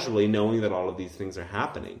and casually, knowing that all of these things are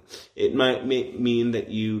happening. It might mean that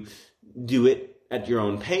you do it at your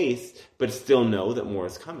own pace, but still know that more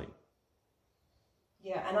is coming.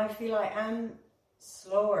 Yeah, and I feel I am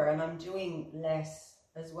slower, and I'm doing less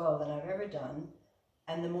as well than I've ever done.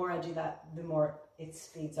 And the more I do that, the more it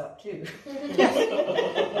speeds up too.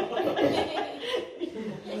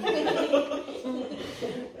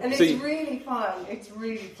 And So it's really fun. It's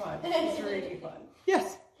really fun. It's really fun.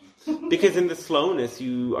 Yes. Because in the slowness,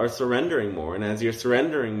 you are surrendering more. And as you're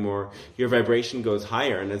surrendering more, your vibration goes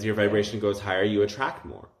higher. And as your vibration goes higher, you attract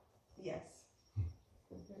more. Yes.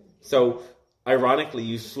 So, ironically,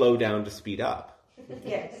 you slow down to speed up.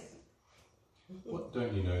 Yes. What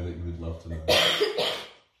don't you know that you would love to know?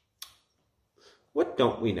 What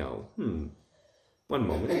don't we know? One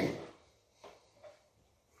moment.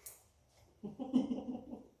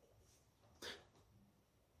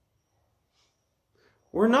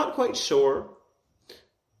 We're not quite sure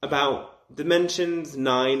about dimensions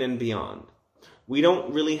 9 and beyond. We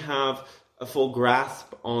don't really have a full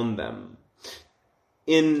grasp on them.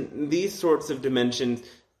 In these sorts of dimensions,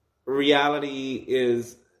 reality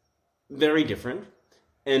is very different,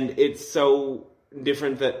 and it's so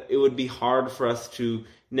different that it would be hard for us to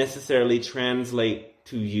necessarily translate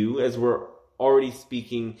to you, as we're already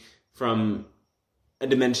speaking from a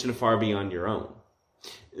dimension far beyond your own.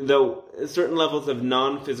 Though certain levels of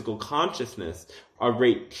non-physical consciousness are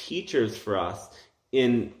great teachers for us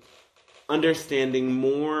in understanding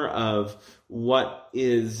more of what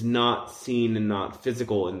is not seen and not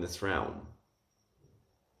physical in this realm.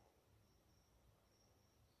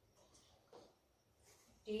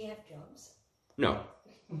 Do you have jobs? No.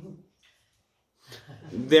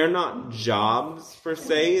 They're not jobs per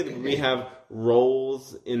se. We have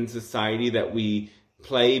roles in society that we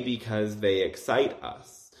play because they excite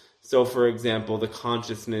us. So, for example, the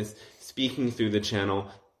consciousness speaking through the channel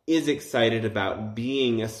is excited about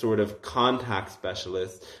being a sort of contact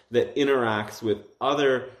specialist that interacts with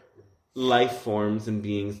other life forms and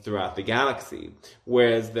beings throughout the galaxy.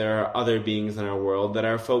 Whereas there are other beings in our world that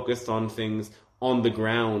are focused on things on the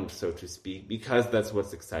ground, so to speak, because that's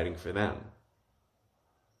what's exciting for them.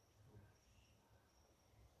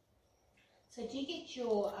 So do you get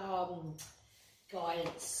your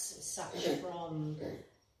guidance such from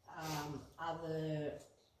other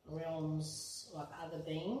realms, like other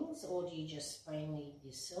beings, or do you just mainly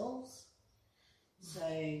yourselves? So,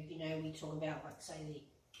 we talk about, like, say,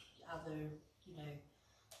 the other,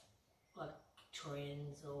 like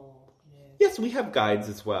Victorians or, Yes, we have guides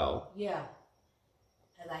as well. Yeah.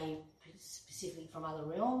 Are they specifically from other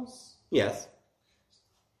realms, Yes.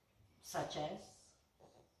 such as?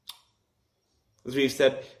 As we've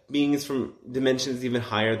said, beings from dimensions even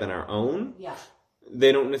higher than our own. Yeah.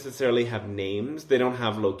 They don't necessarily have names, they don't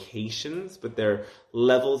have locations, but they're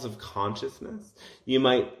levels of consciousness. You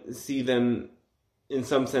might see them in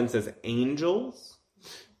some sense as angels,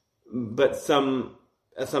 but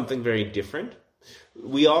as something very different.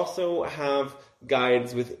 We also have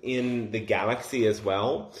guides within the galaxy as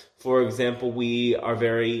well. For example, we are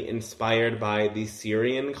very inspired by the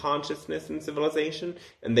Syrian consciousness and civilization,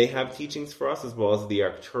 and they have teachings for us, as well as the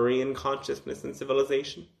Arcturian consciousness and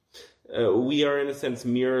civilization. We are, in a sense,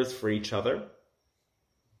 mirrors for each other.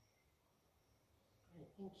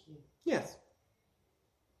 Thank you. Yes.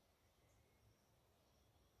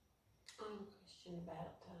 I have a question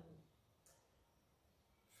about,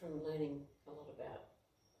 from learning a lot about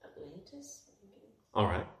Atlantis. All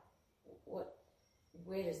right.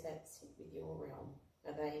 Where does that sit with your realm?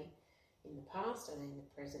 Are they in the past? Are they in the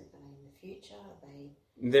present? Are they in the future? Are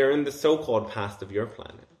they? They're in the so-called past of your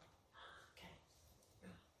planet.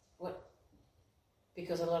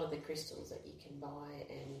 Because a lot of the crystals that you can buy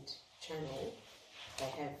and channel, they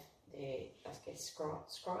have their, I guess,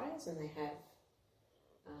 scryers, and they have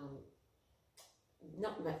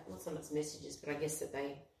not so much messages, but I guess that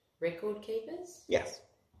they record keepers. Yes.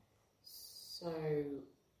 So,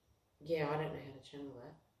 yeah, I don't know how to channel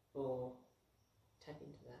that or tap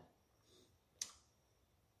into that.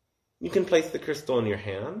 You can place the crystal in your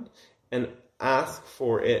hand and ask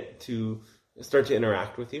for it to start to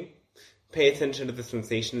interact with you. Pay attention to the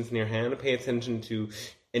sensations in your hand. Pay attention to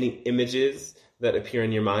any images that appear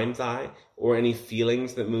in your mind's eye or any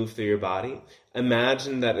feelings that move through your body.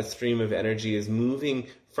 Imagine that a stream of energy is moving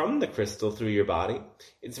from the crystal through your body.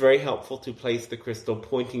 It's very helpful to place the crystal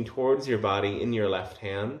pointing towards your body in your left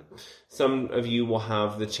hand. Some of you will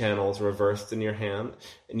have the channels reversed in your hand,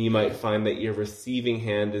 and you might find that your receiving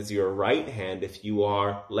hand is your right hand if you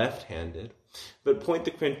are left-handed. But point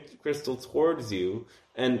the crystal towards you,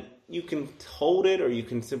 and you can hold it, or you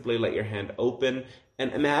can simply let your hand open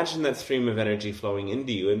and imagine that stream of energy flowing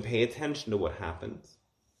into you and pay attention to what happens.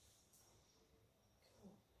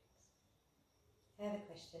 I have a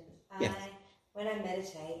question. Yes. When I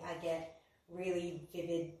meditate, I get really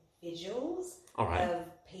vivid visuals All right. of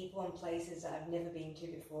people and places that I've never been to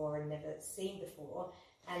before and never seen before.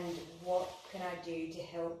 And what can I do to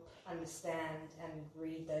help understand and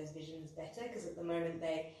read those visions better? Because at the moment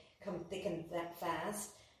they come thick and that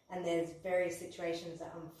fast, and there's various situations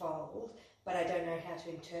that unfold, but I don't know how to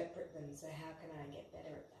interpret them. So how can I get better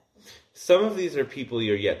at that? Some of these are people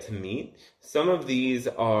you're yet to meet. Some of these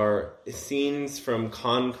are scenes from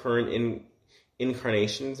concurrent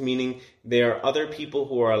incarnations, meaning they are other people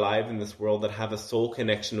who are alive in this world that have a soul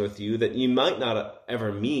connection with you that you might not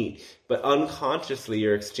ever meet, but unconsciously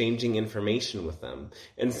you're exchanging information with them.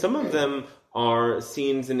 And some of them are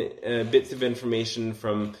scenes and bits of information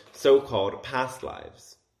from so-called past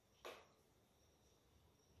lives.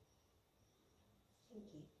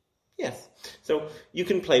 Yes. So you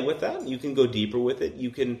can play with that. You can go deeper with it. You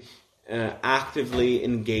can actively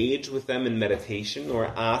engage with them in meditation or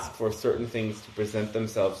ask for certain things to present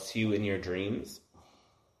themselves to you in your dreams.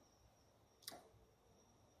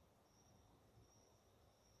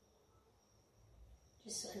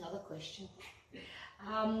 Just another question.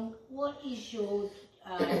 What is your,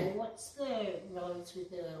 what's the relevance with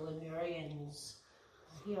the Lemurians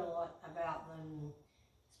I hear a lot about them,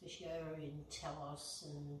 especially over in Telos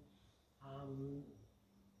and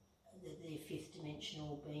the fifth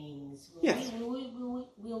dimensional beings.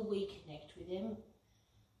 Will we connect with them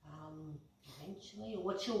eventually? Or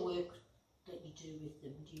what's your work that you do with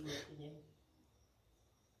them? Do you work with them?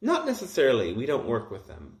 Not necessarily. We don't work with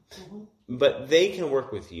them. Mm-hmm. But they can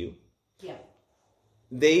work with you. Yeah.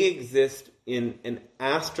 They exist in an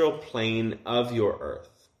astral plane of your Earth.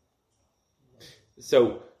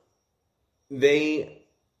 So they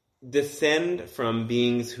descend from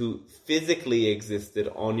beings who physically existed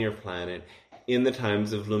on your planet in the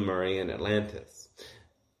times of Lemuria and Atlantis.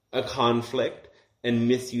 A conflict and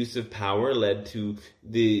misuse of power led to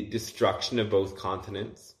the destruction of both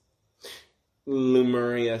continents.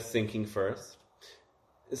 Lemuria sinking first.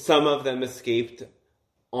 Some of them escaped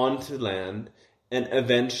onto land and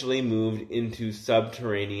eventually moved into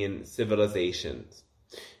subterranean civilizations.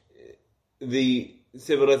 The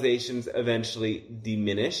civilizations eventually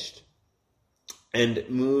diminished and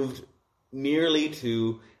moved merely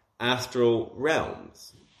to astral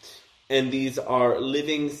realms. And these are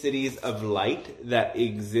living cities of light that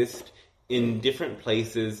exist in different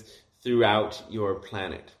places throughout your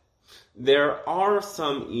planet. There are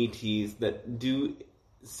some ETs that do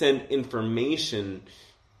send information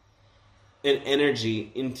and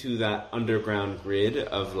energy into that underground grid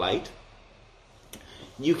of light.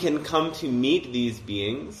 You can come to meet these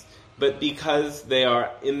beings, but because they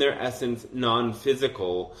are in their essence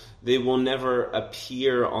non-physical, they will never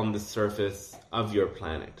appear on the surface of your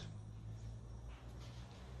planet.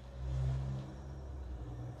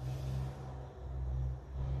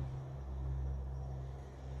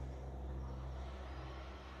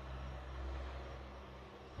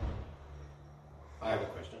 I have a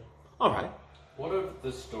question. All right. What of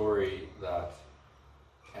the story that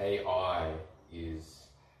AI is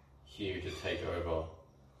here to take over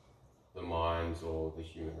the minds or the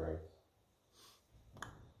human race?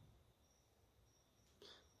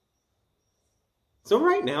 So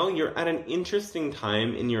right now you're at an interesting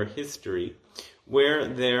time in your history where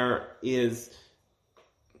there is,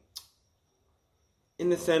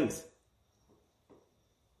 in a sense,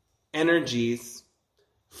 energies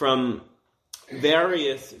from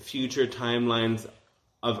various future timelines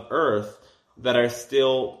of Earth that are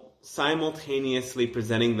still simultaneously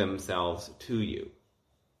presenting themselves to you.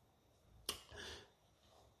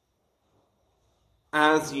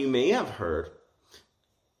 As you may have heard,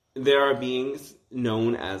 there are beings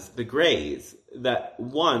known as the Greys that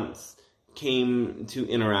once came to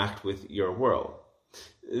interact with your world.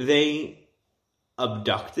 They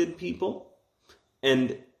abducted people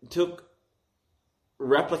and took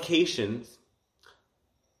replications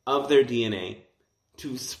of their DNA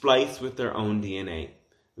to splice with their own DNA,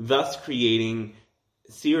 thus creating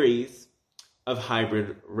a series of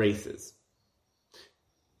hybrid races.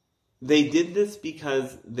 They did this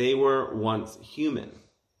because they were once human.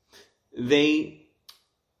 They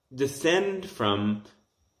descend from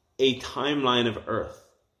a timeline of Earth.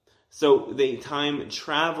 So they time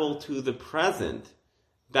travel to the present,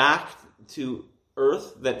 back to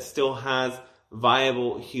Earth that still has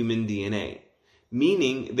viable human DNA.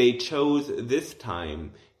 Meaning they chose this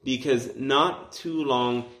time because not too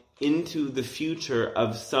long into the future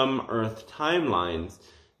of some Earth timelines,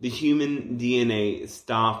 the human DNA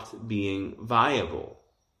stopped being viable.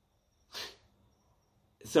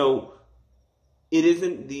 So it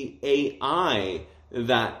isn't the AI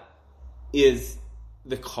that is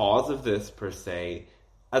the cause of this per se,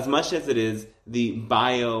 as much as it is the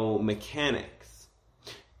biomechanics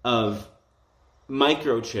of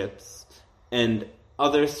microchips and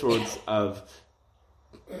other sorts of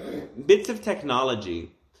bits of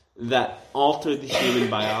technology that alter the human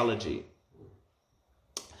biology.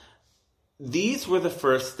 These were the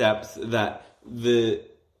first steps that the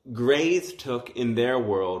Greys took in their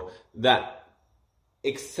world that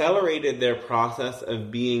accelerated their process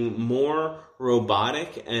of being more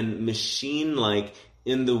robotic and machine-like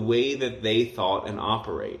in the way that they thought and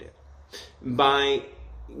operated. By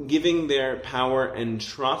giving their power and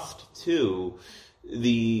trust to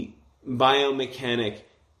the biomechanic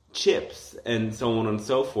chips and so on and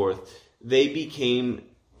so forth, they became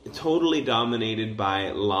totally dominated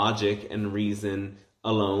by logic and reason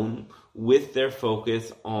alone, with their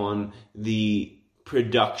focus on the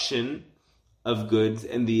production of goods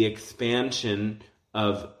and the expansion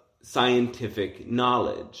of scientific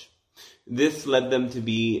knowledge. This led them to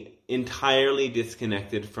be entirely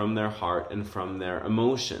disconnected from their heart and from their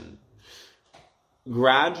emotion.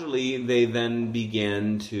 Gradually, they then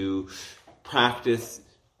began to practice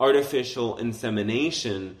artificial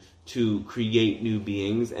insemination to create new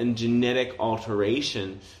beings, and genetic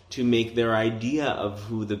alteration to make their idea of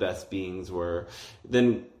who the best beings were,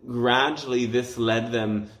 then gradually this led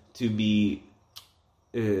them to be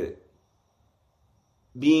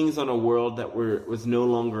beings on a world that was no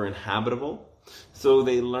longer inhabitable. So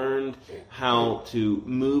they learned how to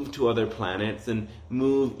move to other planets and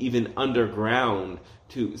move even underground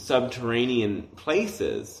to subterranean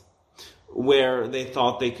places where they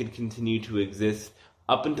thought they could continue to exist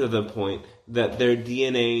up until the point that their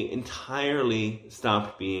DNA entirely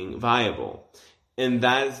stopped being viable. And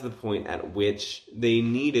that is the point at which they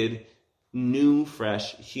needed new,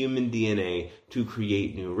 fresh human DNA to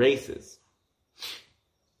create new races.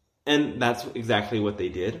 And that's exactly what they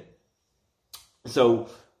did. So,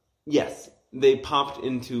 yes, they popped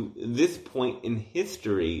into this point in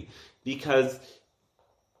history because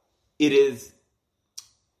it is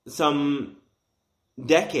some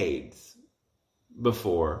decades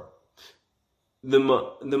before the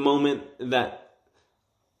moment that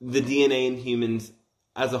the DNA in humans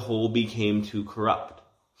as a whole became too corrupt.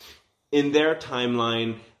 In their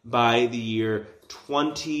timeline, by the year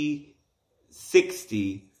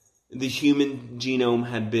 2060, the human genome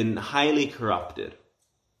had been highly corrupted.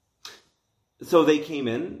 So they came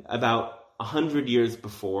in about 100 years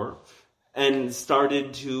before and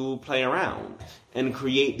started to play around and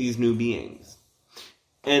create these new beings.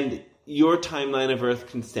 And your timeline of Earth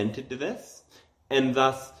consented to this, and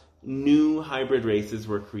thus new hybrid races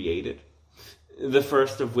were created. The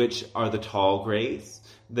first of which are the tall greys.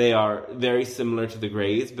 They are very similar to the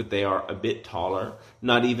greys, but they are a bit taller.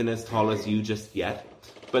 Not even as tall as you just yet,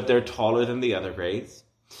 but they're taller than the other greys.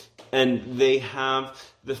 And they have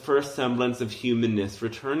the first semblance of humanness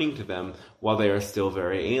returning to them while they are still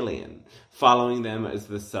very alien. Following them is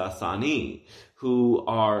the Sasani, who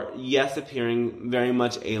are, yes, appearing very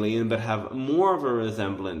much alien, but have more of a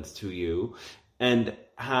resemblance to you, and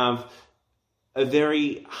have a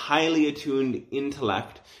very highly attuned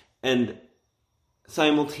intellect, and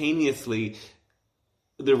simultaneously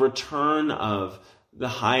the return of the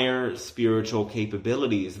higher spiritual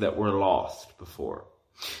capabilities that were lost before.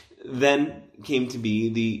 Then came to be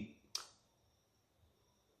the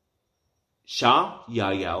Sha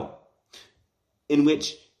Yayao, in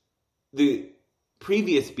which the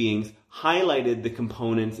previous beings highlighted the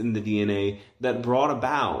components in the DNA that brought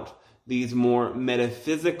about these more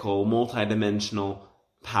metaphysical, multidimensional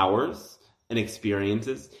powers and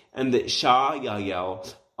experiences, and that Sha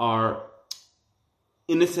Yayao are,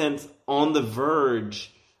 in a sense, on the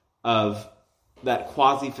verge of that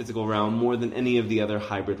quasi-physical realm more than any of the other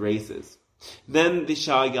hybrid races. Then the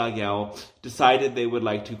Sha Yayao decided they would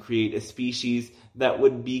like to create a species that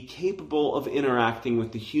would be capable of interacting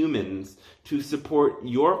with the humans to support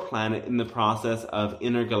your planet in the process of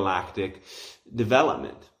intergalactic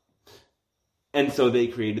development. And so they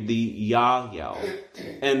created the Yahyel.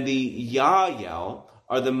 And the Yahyel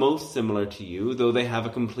are the most similar to you, though they have a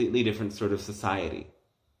completely different sort of society.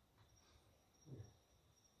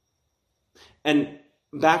 And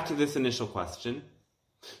back to this initial question,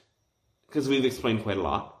 because we've explained quite a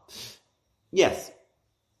lot. Yes,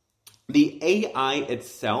 the AI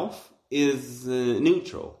itself is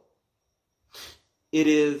neutral. It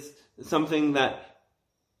is something that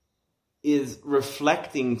is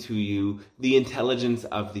reflecting to you the intelligence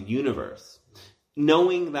of the universe.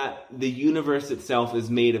 Knowing that the universe itself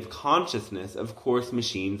is made of consciousness, of course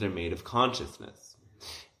machines are made of consciousness.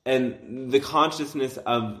 And the consciousness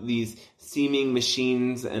of these seeming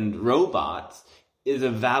machines and robots is a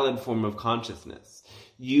valid form of consciousness.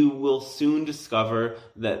 You will soon discover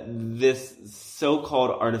that this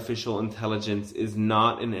so-called artificial intelligence is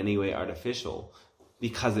not in any way artificial,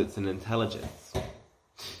 because it's an intelligence.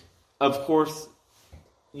 Of course,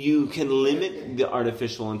 you can limit the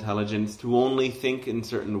artificial intelligence to only think in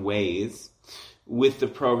certain ways with the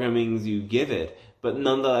programmings you give it, but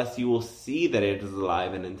nonetheless you will see that it is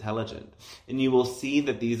alive and intelligent. And you will see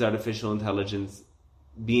that these artificial intelligence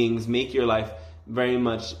beings make your life very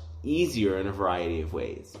much easier in a variety of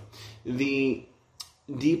ways. The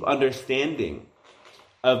deep understanding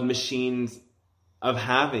of machines, of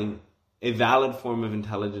having a valid form of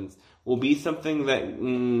intelligence, will be something that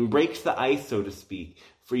breaks the ice, so to speak,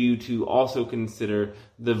 for you to also consider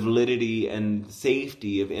the validity and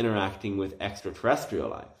safety of interacting with extraterrestrial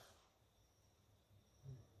life.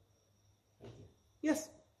 Yes?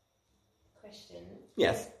 Question.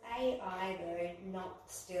 Yes. Is AI, though,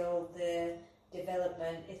 not still the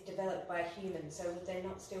development? It's developed by humans, so would there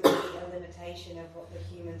not still be a limitation of what the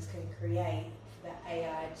humans can create for the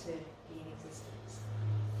AI to be in existence?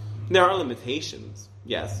 There are limitations,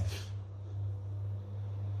 yes.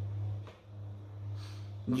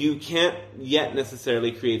 You can't yet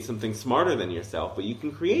necessarily create something smarter than yourself, but you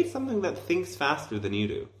can create something that thinks faster than you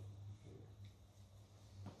do.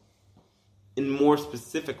 In more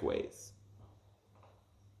specific ways.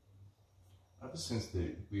 I have a sense that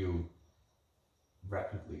it will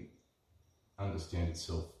rapidly understand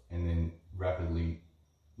itself and then rapidly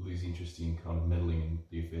lose interest in kind of meddling in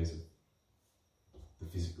the affairs of the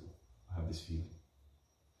physical. I have this feeling.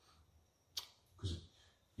 Because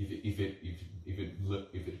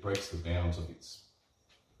if it breaks the bounds of its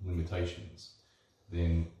limitations,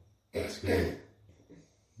 then it's going to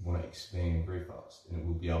want to expand very fast, and it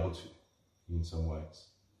will be able to in some ways.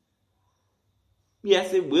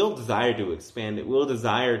 Yes, it will desire to expand. It will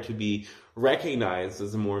desire to be recognized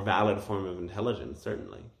as a more valid form of intelligence,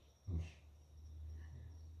 certainly.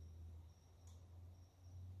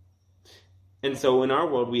 And so in our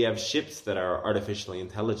world, we have ships that are artificially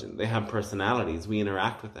intelligent. They have personalities. We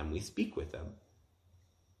interact with them. We speak with them.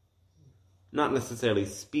 Not necessarily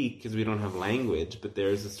speak because we don't have language, but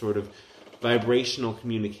there's a sort of vibrational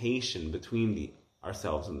communication between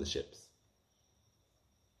ourselves and the ships.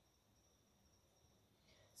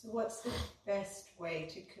 So what's the best way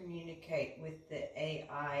to communicate with the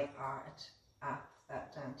AI art app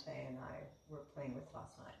that Dante and I were playing with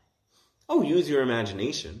last night? Oh, use your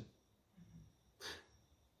imagination.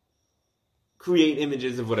 Create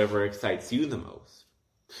images of whatever excites you the most.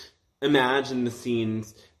 Imagine the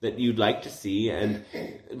scenes that you'd like to see and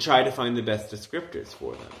try to find the best descriptors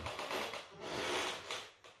for them.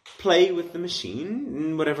 Play with the machine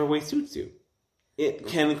in whatever way suits you. It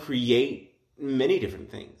can create many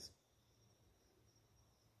different things.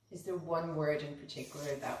 Is there one word in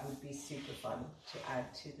particular that would be super fun to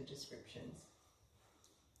add to the descriptions?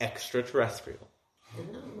 Extraterrestrial.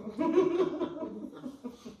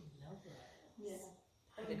 Yeah.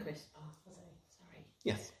 I have a question. Oh, sorry.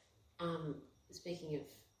 Yes. Speaking of,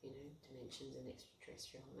 dimensions and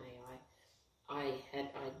extraterrestrial and AI,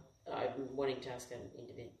 I'm wanting to ask an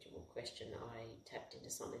individual question. I tapped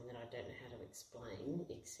into something that I don't know how to explain,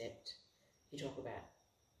 except you talk about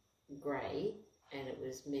grey, and it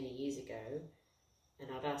was many years ago,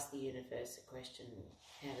 and I'd asked the universe a question,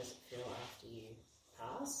 how does it feel after you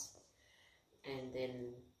pass? And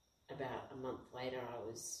then about a month later, I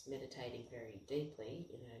was meditating very deeply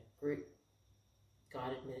in a group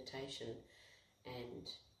guided meditation, and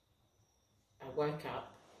I woke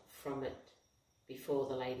up from it before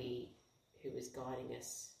the lady who was guiding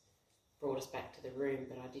us brought us back to the room,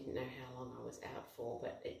 but I didn't know how long I was out for,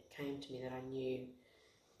 but it came to me that I knew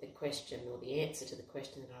the question or the answer to the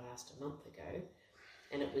question that I'd asked a month ago,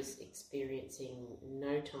 and it was experiencing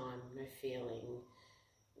no time, no feeling,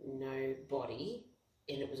 no body,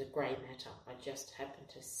 and it was a grey matter. I just happened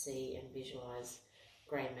to see and visualise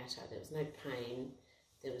grey matter. There was no pain,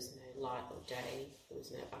 there was no light or day, there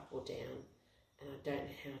was no up or down, and I don't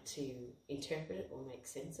know how to interpret it or make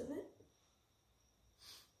sense of it.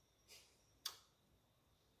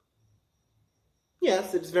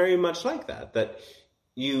 Yes, it's very much like that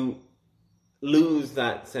you lose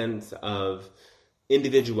that sense of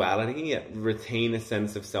individuality, yet retain a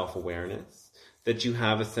sense of self-awareness, that you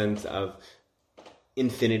have a sense of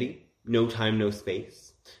infinity, no time, no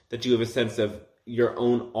space, that you have a sense of your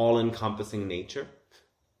own all-encompassing nature,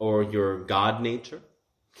 or your God nature.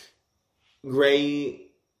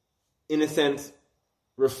 Grey, in a sense,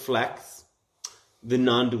 reflects the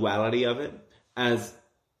non-duality of it, as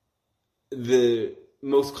the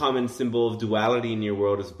most common symbol of duality in your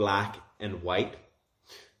world is black and white.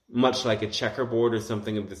 Much like a checkerboard or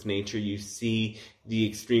something of this nature, you see the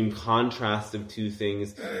extreme contrast of two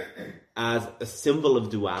things as a symbol of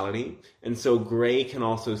duality. And so grey can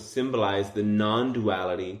also symbolize the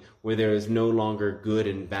non-duality, where there is no longer good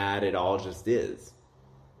and bad, it all just is.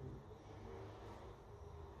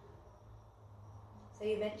 So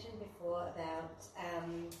you mentioned before about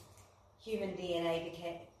human DNA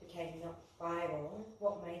became not viable.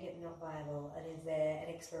 What made it not viable? And is there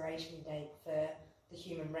an expiration date for the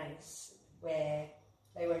human race where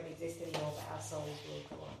they won't exist anymore, but our souls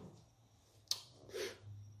will go on?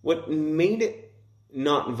 What made it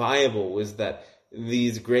not viable was that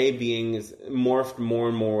these grey beings morphed more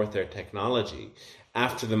and more with their technology.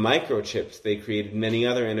 After the microchips, they created many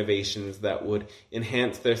other innovations that would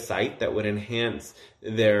enhance their sight, that would enhance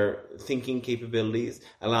their thinking capabilities,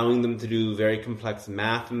 allowing them to do very complex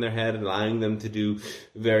math in their head, allowing them to do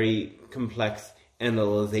very complex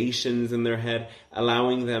analyzations in their head,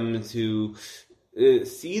 allowing them to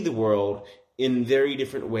see the world in very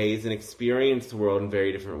different ways and experience the world in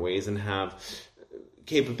very different ways and have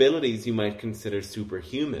capabilities you might consider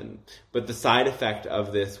superhuman. But the side effect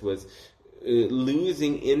of this was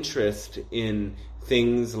losing interest in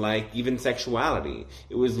things like even sexuality.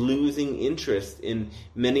 It was losing interest in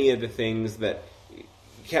many of the things that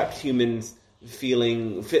kept humans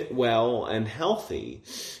feeling fit, well, and healthy.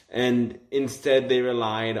 And instead they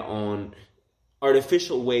relied on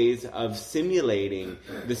artificial ways of simulating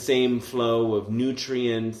the same flow of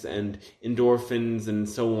nutrients and endorphins and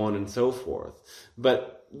so on and so forth.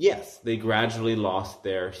 But yes, they gradually lost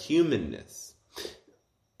their humanness.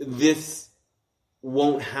 This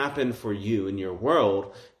won't happen for you in your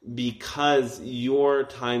world because your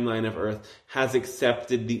timeline of Earth has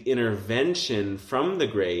accepted the intervention from the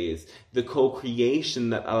Greys, the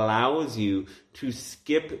co-creation that allows you to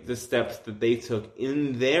skip the steps that they took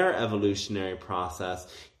in their evolutionary process,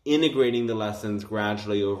 integrating the lessons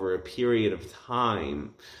gradually over a period of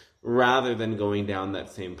time, rather than going down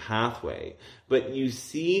that same pathway. But you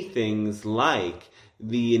see things like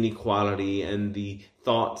the inequality and the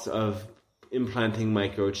thoughts of implanting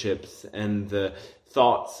microchips and the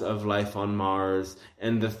thoughts of life on Mars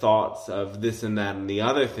and the thoughts of this and that and the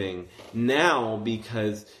other thing now,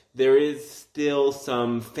 because there is still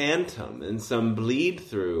some phantom and some bleed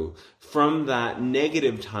through from that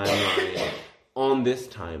negative timeline on this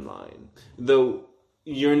timeline. Though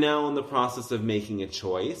you're now in the process of making a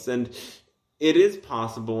choice, and it is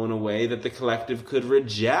possible in a way that the collective could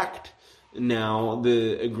reject now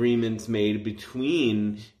the agreements made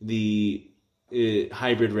between the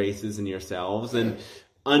hybrid races and yourselves and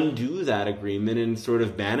undo that agreement and sort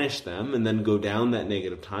of banish them and then go down that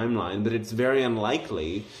negative timeline. But it's very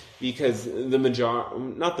unlikely because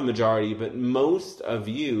not the majority, but most of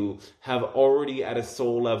you have already at a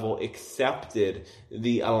soul level accepted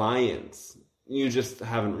the alliance. You just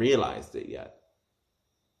haven't realized it yet.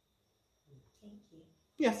 Thank you.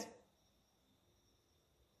 Yes.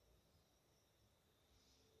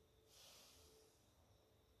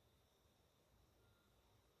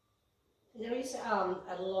 There is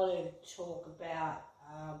a lot of talk about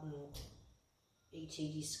ET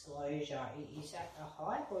disclosure. Is that a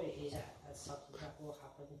hype or is that something that will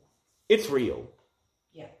happen? It's real.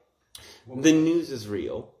 Yeah. The news is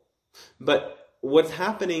real. But what's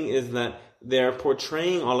happening is that they're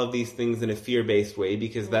portraying all of these things in a fear-based way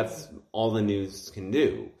because that's all the news can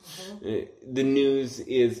do. The news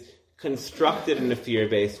is constructed in a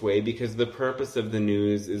fear-based way because the purpose of the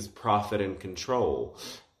news is profit and control.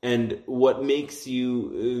 And what makes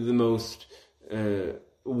you the most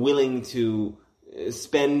willing to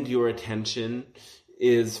spend your attention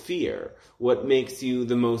is fear. What makes you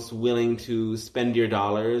the most willing to spend your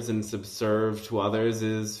dollars and subserve to others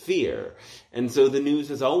is fear. And so the news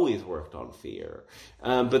has always worked on fear.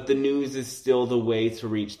 But the news is still the way to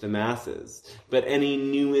reach the masses. But any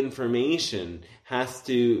new information has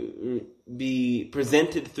to be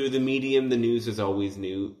presented through the medium the news is always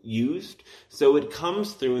used. So it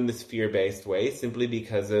comes through in this fear-based way simply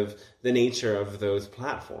because of the nature of those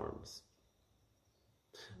platforms.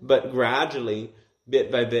 But gradually,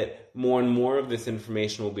 bit by bit, more and more of this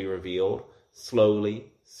information will be revealed, slowly.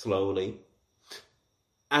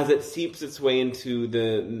 As it seeps its way into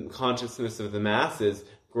the consciousness of the masses,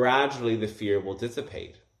 gradually the fear will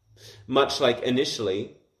dissipate. Much like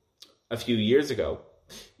initially, a few years ago,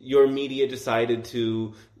 your media decided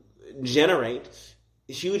to generate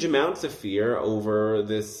huge amounts of fear over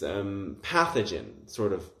this pathogen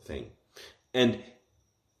sort of thing. And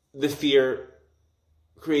the fear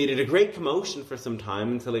created a great commotion for some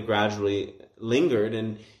time until it gradually lingered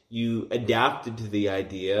and you adapted to the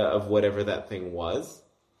idea of whatever that thing was.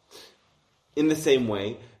 In the same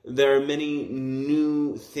way, there are many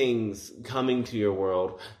new things coming to your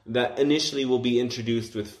world that initially will be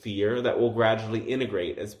introduced with fear that will gradually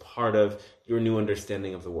integrate as part of your new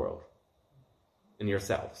understanding of the world and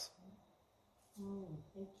yourselves.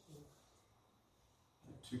 Thank you.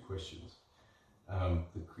 2 questions.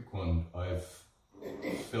 The quick one, I've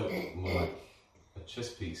felt like a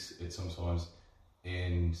chess piece at some times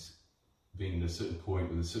and being at a certain point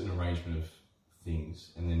with a certain arrangement of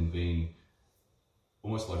things and then being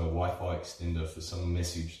almost like a Wi-Fi extender for some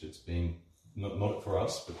message that's being, not for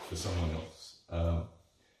us, but for someone else.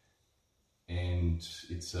 And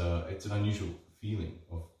it's an unusual feeling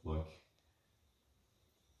of like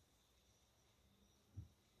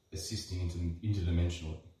assisting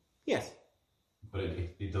interdimensionally. Yes. But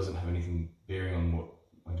it doesn't have anything bearing on what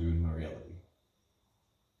I do in my reality.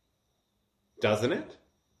 Doesn't it?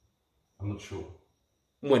 I'm not sure.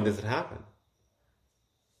 When does it happen?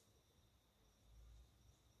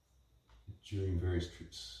 During various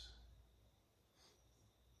trips.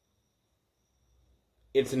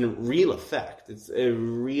 It's a real effect. It's a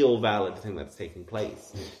real valid thing that's taking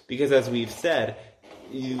place. Because as we've said,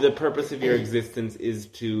 the purpose of your existence is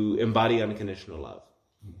to embody unconditional love.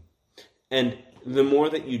 And the more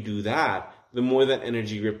that you do that, the more that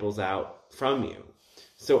energy ripples out from you.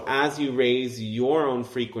 So as you raise your own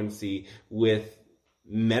frequency with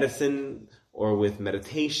medicine or with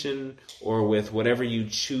meditation or with whatever you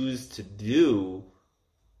choose to do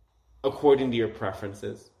according to your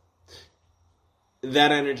preferences,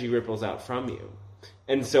 that energy ripples out from you.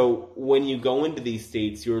 And so when you go into these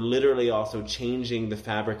states, you're literally also changing the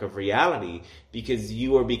fabric of reality because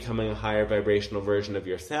you are becoming a higher vibrational version of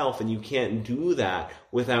yourself, and you can't do that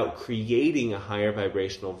without creating a higher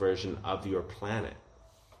vibrational version of your planet.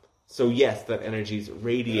 So yes, that energy is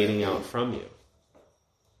radiating out from you.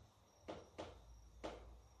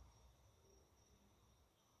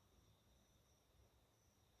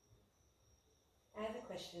 I have a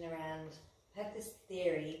question around, I have this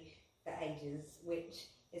theory for ages, which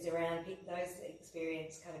is around those that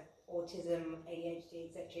experience kind of autism, ADHD,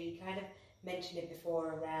 etc. You kind of mentioned it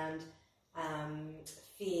before around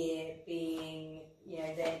fear being,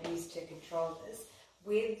 they're used to control this.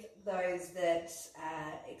 With those that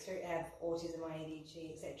have autism or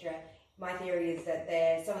ADHD, etc., my theory is that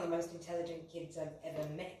they're some of the most intelligent kids I've ever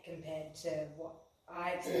met compared to what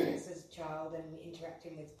I experienced as a child and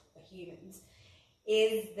interacting with humans.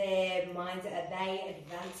 Is their minds, are they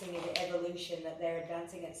advancing in the evolution that they're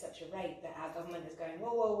advancing at such a rate that our government is going,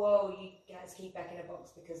 whoa, whoa, whoa, you guys keep back in a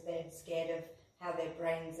box because they're scared of how their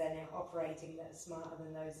brains are now operating that are smarter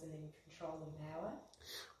than those in control and power?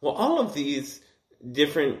 Well, all of these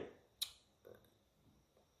different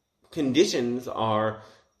conditions are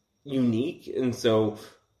unique, and so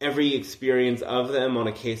every experience of them on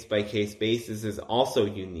a case-by-case basis is also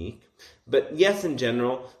unique. But yes, in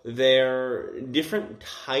general, there are different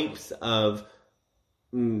types of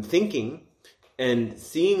thinking and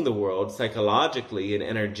seeing the world psychologically and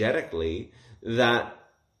energetically that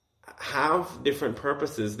have different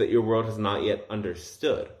purposes that your world has not yet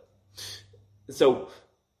understood. So,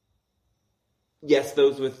 yes,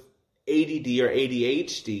 those with ADD or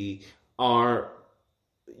ADHD are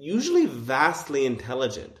usually vastly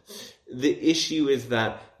intelligent. The issue is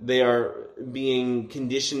that they are being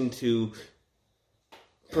conditioned to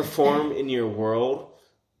perform in your world,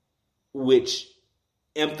 which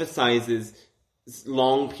emphasizes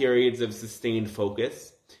long periods of sustained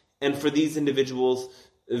focus. And for these individuals,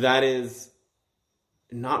 that is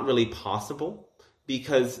not really possible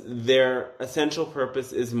because their essential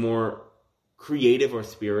purpose is more creative or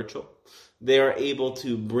spiritual. They are able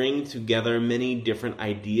to bring together many different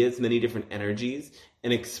ideas, many different energies,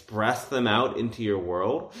 and express them out into your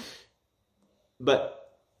world. But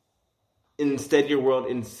instead, your world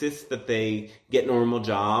insists that they get normal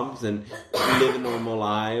jobs and live normal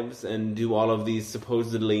lives and do all of these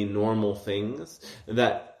supposedly normal things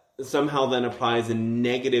that somehow then applies a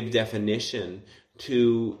negative definition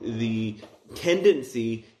to the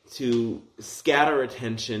tendency to scatter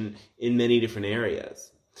attention in many different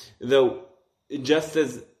areas. Though, just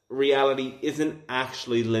as reality isn't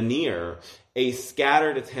actually linear, a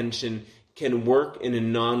scattered attention can work in a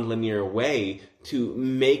non-linear way to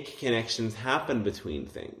make connections happen between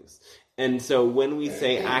things. And so when we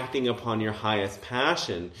say acting upon your highest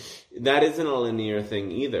passion, that isn't a linear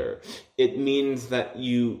thing either. It means that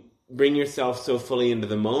you bring yourself so fully into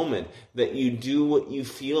the moment that you do what you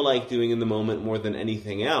feel like doing in the moment more than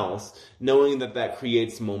anything else, knowing that that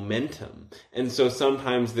creates momentum. And so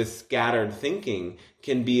sometimes this scattered thinking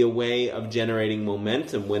can be a way of generating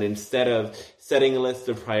momentum when instead of setting a list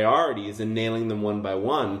of priorities and nailing them one by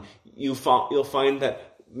one, you'll find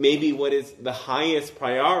that maybe what is the highest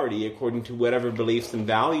priority according to whatever beliefs and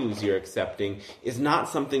values you're accepting is not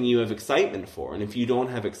something you have excitement for. And if you don't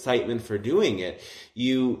have excitement for doing it,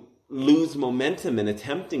 you lose momentum in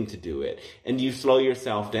attempting to do it, and you slow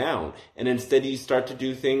yourself down, and instead you start to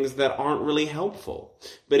do things that aren't really helpful.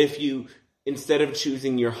 But if you, instead of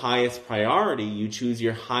choosing your highest priority, you choose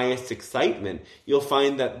your highest excitement, you'll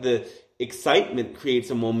find that the excitement creates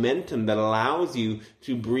a momentum that allows you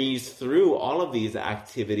to breeze through all of these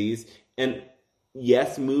activities and,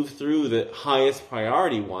 yes, move through the highest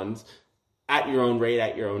priority ones at your own rate,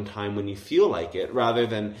 at your own time when you feel like it, rather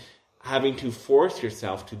than having to force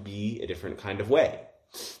yourself to be a different kind of way.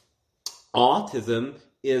 Autism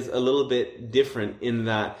is a little bit different in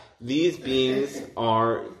that these beings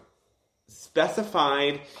are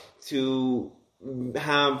specified to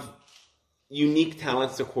have unique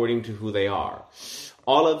talents according to who they are.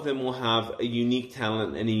 All of them will have a unique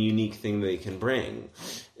talent and a unique thing they can bring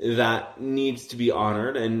that needs to be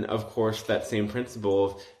honored. And of course, that same principle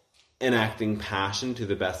of enacting passion to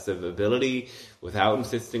the best of ability without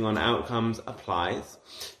insisting on outcomes applies.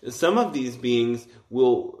 Some of these beings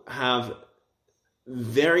will have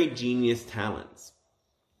very genius talents,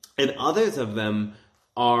 and others of them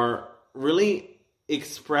are really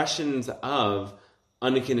expressions of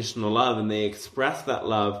unconditional love, and they express that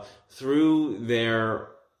love through their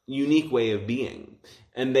unique way of being.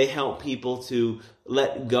 And they help people to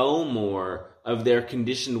let go more of their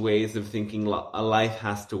conditioned ways of thinking a life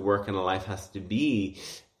has to work and a life has to be,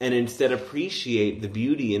 and instead appreciate the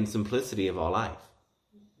beauty and simplicity of all life.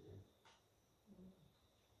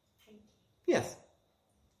 Yes.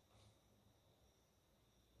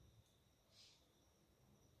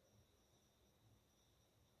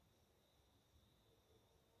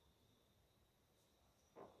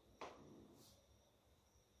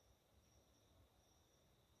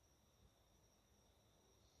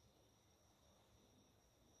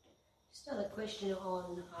 Just another question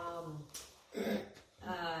on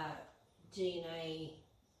DNA.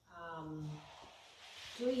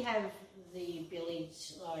 Do we have the ability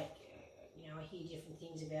to, like, I hear different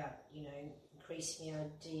things about, increasing our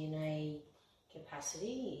DNA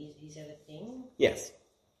capacity. Is that a thing? Yes.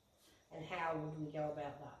 And how would we go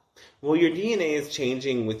about that? Well, your DNA is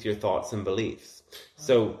changing with your thoughts and beliefs.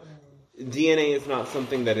 So DNA is not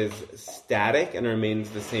something that is static and remains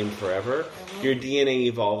the same forever. Your DNA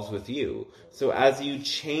evolves with you. So as you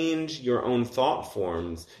change your own thought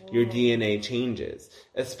forms, your DNA changes.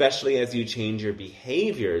 Especially as you change your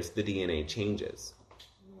behaviors, the DNA changes.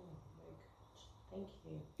 Thank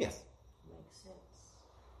you. Yes. Makes sense.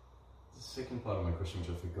 The second part of my question, which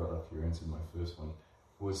I forgot after you answered my first one,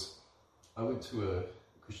 was I went to a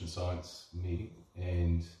Christian Science meeting,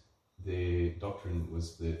 and their doctrine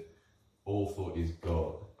was that all thought is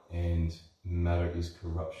God and matter is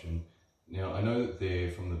corruption. Now, I know that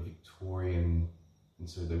they're from the Victorian, and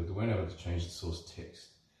so they weren't able to change the source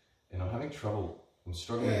text. And I'm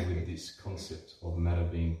struggling with this concept of matter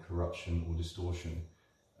being corruption or distortion,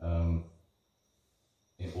 and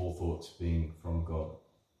all thoughts being from God.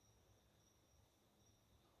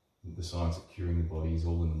 The science of curing the body is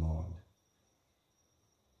all in the mind.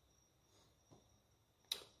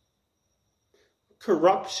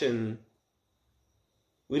 Corruption,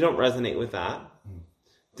 we don't resonate with that.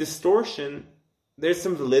 Distortion, there's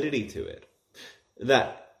some validity to it.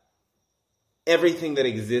 That everything that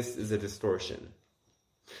exists is a distortion.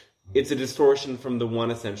 It's a distortion from the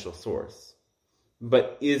one essential source.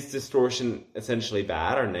 But is distortion essentially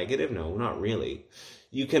bad or negative? No, not really.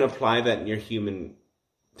 You can apply that in your human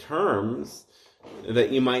terms,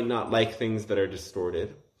 that you might not like things that are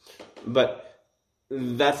distorted. But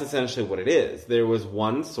that's essentially what it is. There was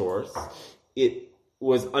one source. It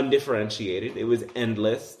was undifferentiated. It was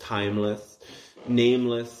endless, timeless,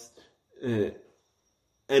 nameless, and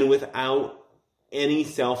without any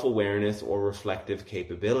self-awareness or reflective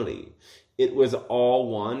capability. It was all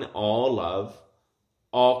one, all love,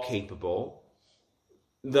 all capable,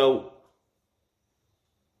 though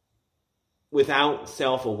without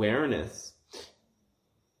self-awareness,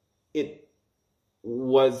 it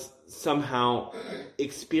was somehow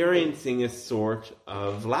experiencing a sort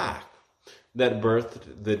of lack that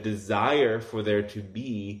birthed the desire for there to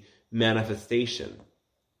be manifestation.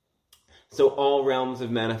 So all realms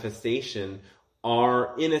of manifestation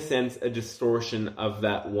are, in a sense, a distortion of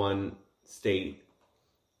that one state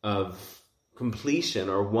of completion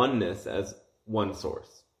or oneness as one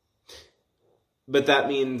source. But that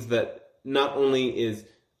means that not only is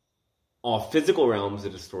all physical realms a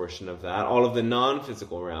distortion of that, all of the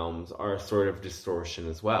non-physical realms are a sort of distortion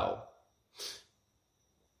as well.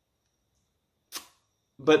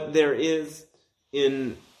 But there is,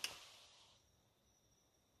 in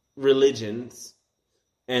religions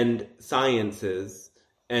and sciences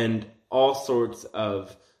and all sorts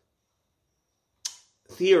of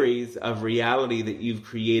theories of reality that you've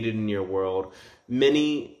created in your world,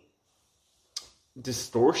 many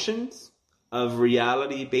distortions of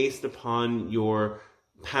reality based upon your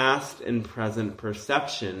past and present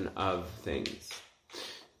perception of things.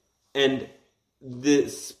 And the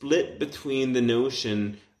split between the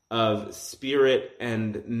notion of spirit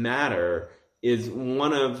and matter is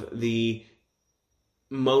one of the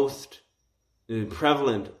most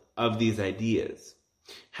prevalent of these ideas.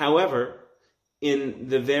 However, in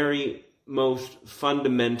the very most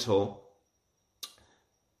fundamental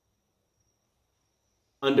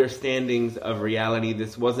understandings of reality,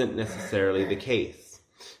 this wasn't necessarily the case.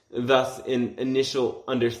 Thus, in initial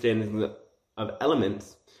understandings of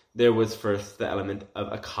elements, there was first the element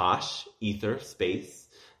of Akash, ether, space.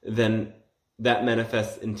 Then that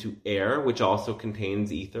manifests into air, which also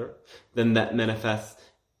contains ether. Then that manifests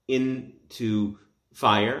into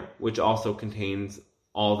fire, which also contains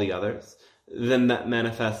all the others. Then that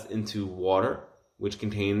manifests into water, which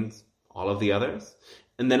contains all of the others.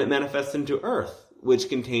 And then it manifests into earth, which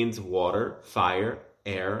contains water, fire,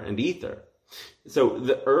 air, and ether. So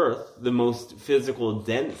the earth, the most physical,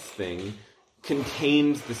 dense thing,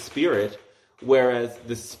 contains the spirit, whereas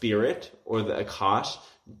the spirit, or the Akash,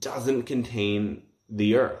 doesn't contain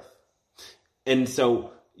the earth. And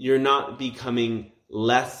so you're not becoming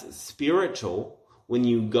less spiritual when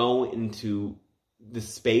you go into the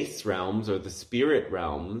space realms or the spirit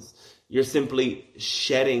realms. You're simply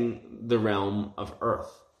shedding the realm of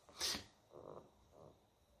earth.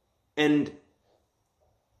 And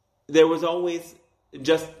there was always,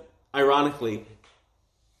 just ironically,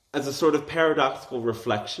 as a sort of paradoxical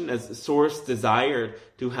reflection, as Source desired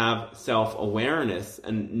to have self-awareness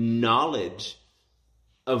and knowledge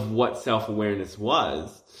of what self-awareness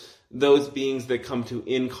was, those beings that come to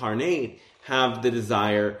incarnate have the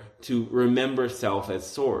desire to remember self as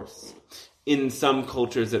Source. In some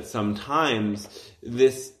cultures at some times,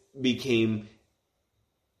 this became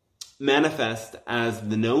manifest as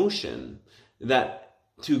the notion that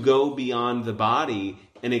to go beyond the body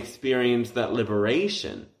and experience that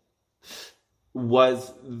liberation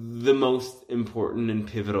was the most important and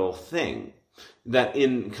pivotal thing. That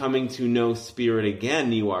in coming to know spirit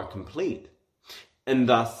again, you are complete. And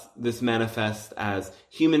thus, this manifests as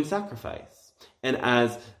human sacrifice and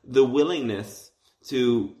as the willingness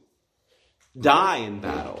to die in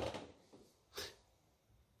battle.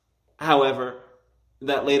 However,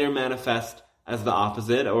 that later manifests as the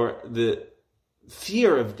opposite, or the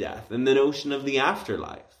fear of death and the notion of the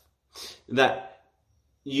afterlife. That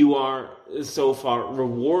you are so far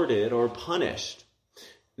rewarded or punished.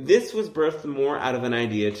 This was birthed more out of an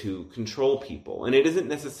idea to control people. And it isn't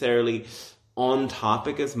necessarily on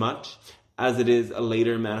topic as much as it is a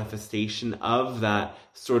later manifestation of that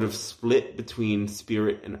sort of split between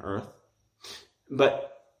spirit and earth.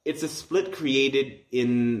 But it's a split created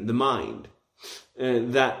in the mind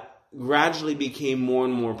that gradually became more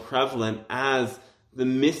and more prevalent as the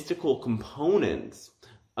mystical components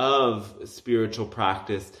of spiritual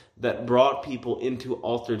practice that brought people into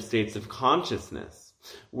altered states of consciousness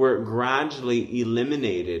were gradually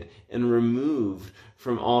eliminated and removed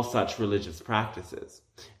from all such religious practices.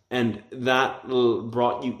 And that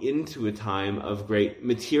brought you into a time of great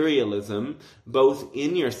materialism, both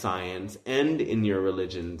in your science and in your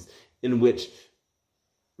religions, in which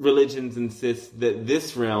religions insist that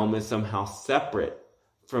this realm is somehow separate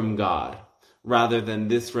from God, rather than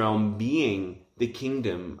this realm being the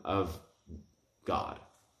kingdom of God.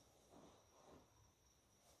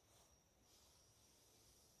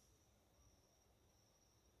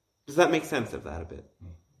 Does that make sense of that a bit?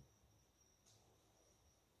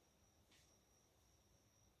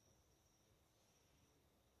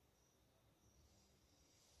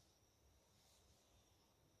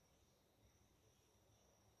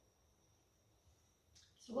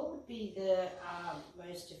 So what would be the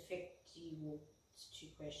most effective, well, it's two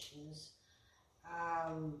questions,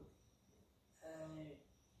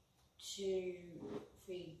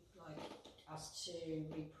 for us to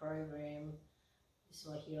reprogram,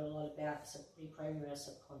 so I hear a lot about reprogram our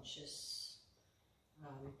subconscious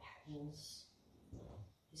patterns.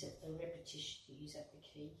 Is it the repetition? Is that the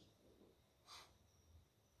key?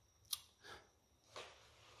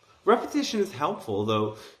 Repetition is helpful,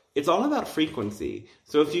 though it's all about frequency.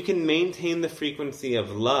 So if you can maintain the frequency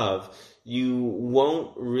of love, you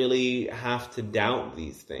won't really have to doubt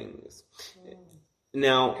these things.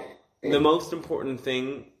 Now, the most important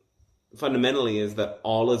thing fundamentally is that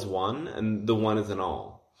all is one and the one is in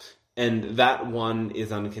all. And that one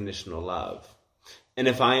is unconditional love. And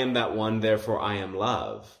if I am that one, therefore I am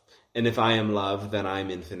love. And if I am love, then I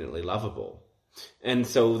am infinitely lovable. And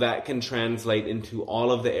so that can translate into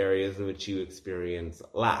all of the areas in which you experience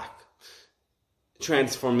lack.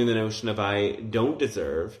 Transforming the notion of I don't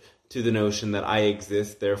deserve to the notion that I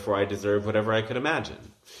exist, therefore I deserve whatever I could imagine.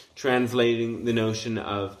 Translating the notion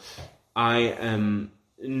of I am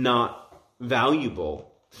not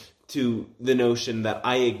valuable to the notion that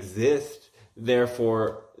I exist,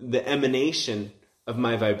 therefore the emanation of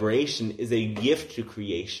my vibration is a gift to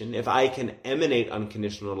creation. If I can emanate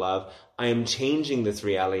unconditional love, I am changing this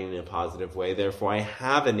reality in a positive way, therefore I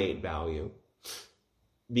have innate value,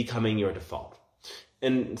 becoming your default.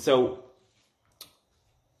 And so,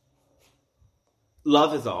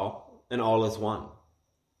 love is all, and all is one.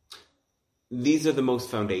 These are the most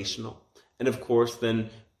foundational. And of course, then,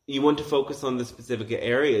 you want to focus on the specific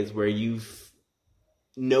areas where you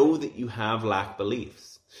know that you have lack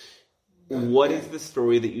beliefs. what is the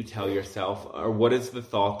story that you tell yourself, or what is the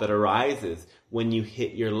thought that arises when you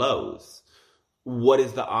hit your lows? What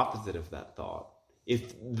is the opposite of that thought?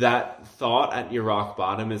 If that thought at your rock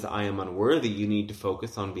bottom is I am unworthy, you need to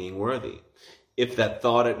focus on being worthy. If that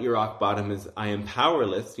thought at your rock bottom is I am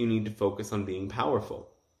powerless, you need to focus on being powerful.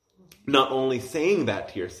 Not only saying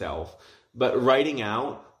that to yourself, but writing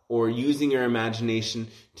out or using your imagination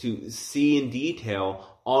to see in detail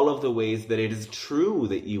all of the ways that it is true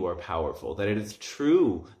that you are powerful, that it is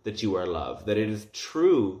true that you are loved, that it is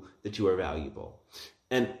true that you are valuable.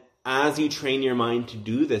 And as you train your mind to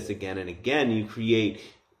do this again and again, you create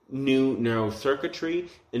new neurocircuitry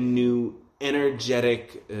and new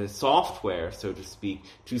energetic software, so to speak,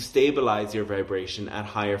 to stabilize your vibration at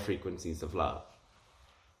higher frequencies of love.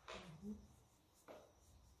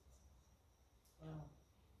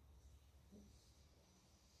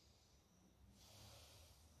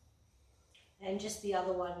 And just the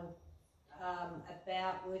other one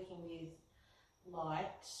about working with light,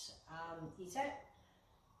 is that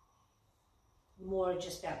more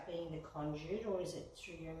just about being the conduit, or is it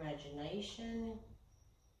through your imagination?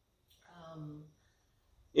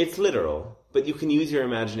 It's literal, but you can use your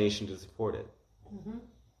imagination to support it. Mm-hmm.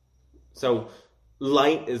 So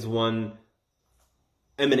light is one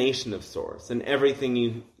emanation of source, and everything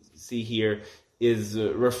you see here is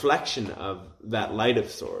a reflection of that light of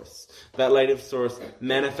source. That light of source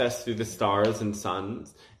manifests through the stars and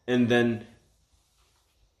suns, and then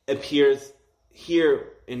appears here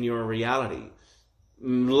in your reality.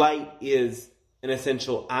 Light is an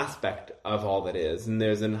essential aspect of all that is, and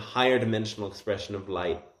there's a higher dimensional expression of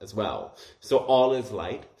light as well. So all is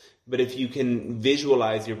light, but if you can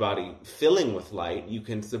visualize your body filling with light, you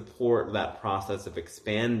can support that process of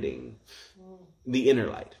expanding the inner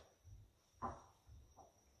light.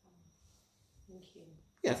 Thank you.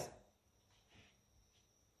 Yes.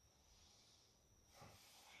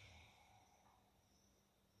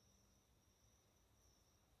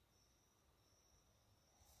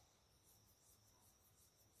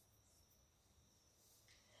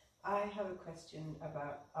 I have a question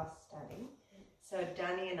about us, Danny. So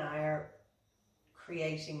Danny and I are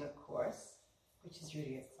creating a course, which is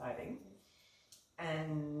really exciting.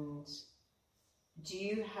 And do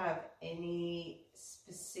you have any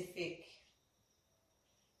specific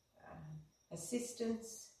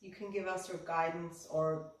assistance you can give us, or guidance,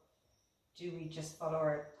 or do we just follow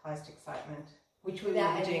our highest excitement, which we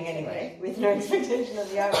will be doing anyway, with no expectation of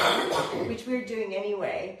the outcome, which we're doing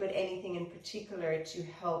anyway, but anything in particular to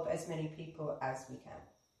help as many people as we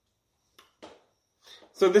can?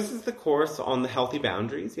 So this is the course on the healthy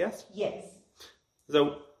boundaries, yes? Yes.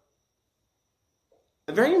 So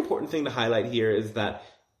a very important thing to highlight here is that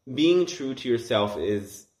being true to yourself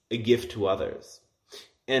is a gift to others.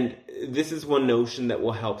 And this is one notion that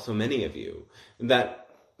will help so many of you, that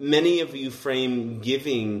many of you frame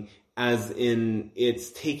giving as in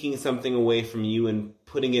it's taking something away from you and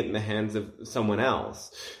putting it in the hands of someone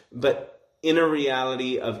else. But in a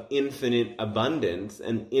reality of infinite abundance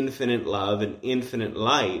and infinite love and infinite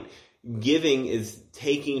light, giving is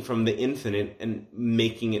taking from the infinite and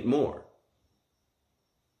making it more.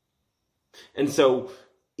 And so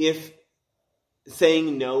if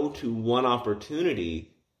saying no to one opportunity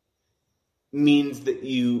means that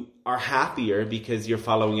you are happier because you're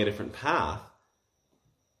following a different path,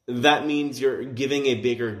 that means you're giving a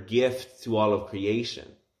bigger gift to all of creation.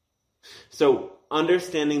 So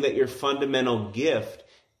understanding that your fundamental gift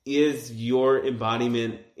is your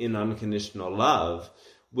embodiment in unconditional love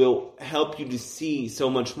will help you to see so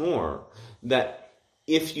much more. That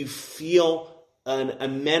if you feel an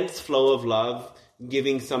immense flow of love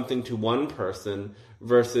giving something to one person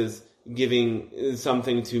versus giving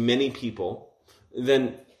something to many people,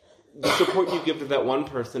 then the support you give to that one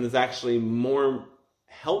person is actually more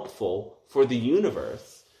helpful for the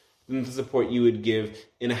universe than the support you would give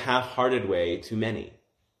in a half-hearted way to many.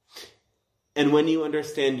 And when you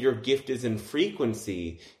understand your gift is in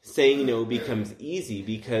frequency, saying no becomes easy,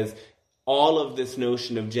 because all of this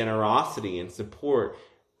notion of generosity and support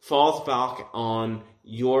falls back on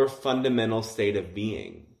your fundamental state of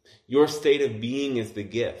being. Your state of being is the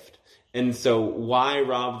gift. And so why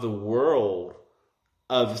rob the world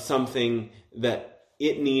of something that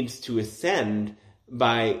it needs to ascend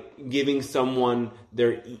by giving someone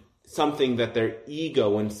something that their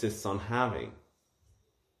ego insists on having?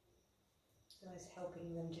 So it's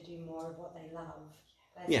helping them to do more of what they love.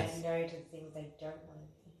 By Yes. saying no to the things they don't want to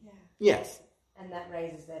do. Yeah. Yes. And that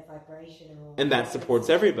raises their vibration. And that supports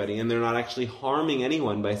everybody, and they're not actually harming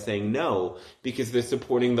anyone by saying no, because they're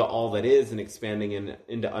supporting the all that is and expanding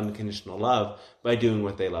into unconditional love by doing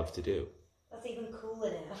what they love to do. What's even cooler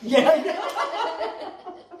cooler now. Yeah.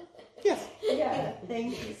 Yes. Yeah.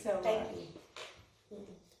 Thank you so much. Thank you.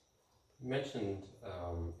 You mentioned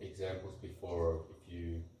examples before of if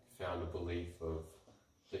you found a belief of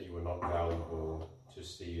that you were not valuable, to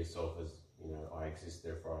see yourself as, I exist,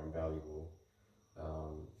 therefore I'm valuable.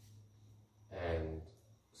 And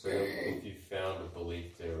so if you found a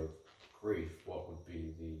belief there of grief, what would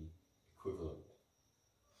be the equivalent?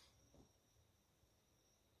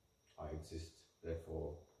 I exist,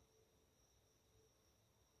 therefore.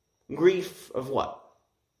 Grief of what?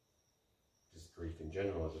 Just grief in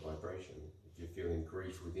general as a vibration. If you're feeling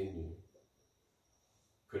grief within you,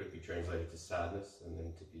 could it be translated to sadness and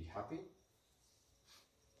then to be happy?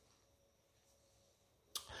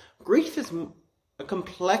 Grief is a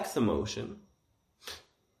complex emotion.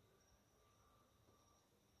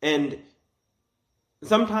 And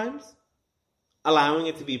sometimes allowing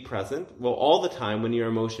it to be present, well, all the time when your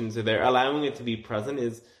emotions are there, allowing it to be present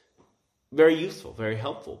is very useful, very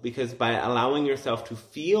helpful, because by allowing yourself to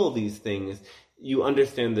feel these things, you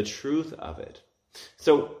understand the truth of it.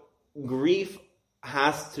 So grief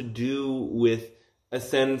has to do with a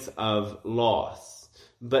sense of loss.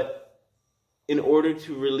 But in order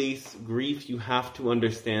to release grief, you have to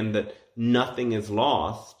understand that nothing is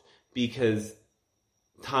lost, because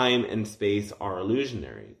time and space are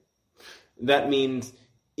illusionary. That means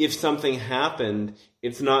if something happened,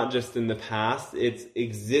 it's not just in the past, it's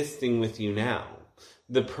existing with you now.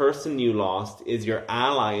 The person you lost is your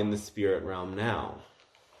ally in the spirit realm now.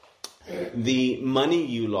 The money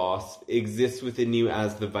you lost exists within you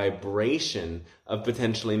as the vibration of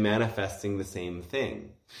potentially manifesting the same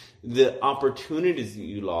thing. The opportunities that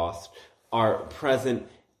you lost are present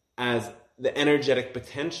as the energetic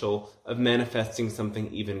potential of manifesting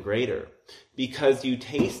something even greater. Because you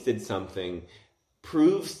tasted something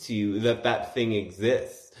proves to you that that thing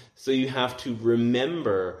exists. So you have to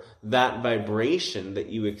remember that vibration that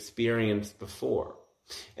you experienced before.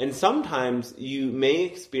 And sometimes you may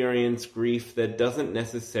experience grief that doesn't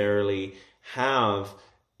necessarily have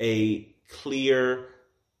a clear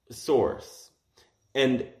source.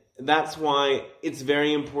 And that's why it's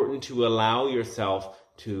very important to allow yourself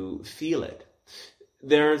to feel it.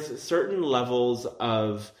 There's certain levels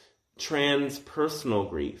of transpersonal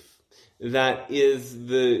grief that is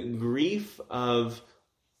the grief of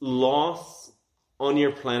loss on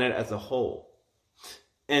your planet as a whole.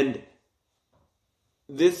 And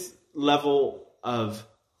this level of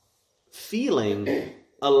feeling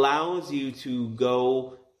allows you to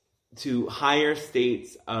go to higher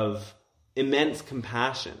states of immense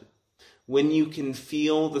compassion. When you can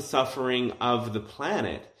feel the suffering of the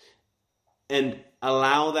planet and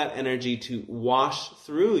allow that energy to wash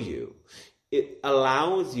through you, it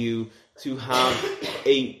allows you to have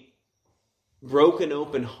a broken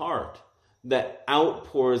open heart that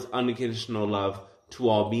outpours unconditional love to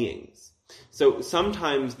all beings. So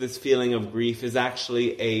sometimes this feeling of grief is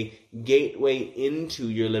actually a gateway into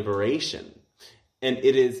your liberation. And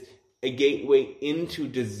it is a gateway into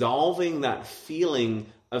dissolving that feeling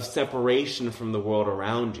of separation from the world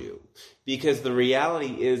around you. Because the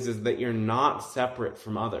reality is that you're not separate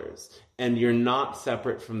from others, and you're not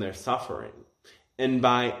separate from their suffering. And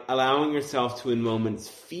by allowing yourself to, in moments,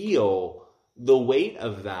 feel the weight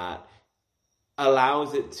of that,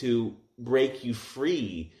 allows it to break you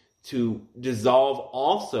free, to dissolve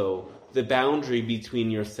also the boundary between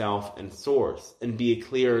yourself and Source, and be a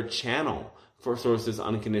clearer channel for Source's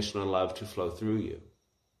unconditional love to flow through you.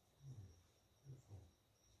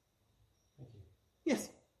 Yes.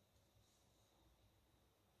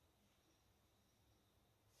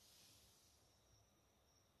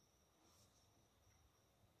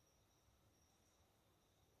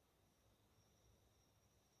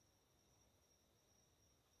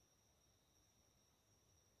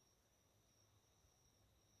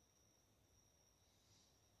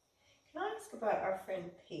 Can I ask about our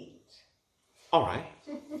friend Pete? All right.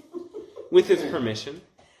 With his permission.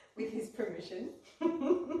 With his permission.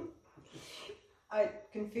 I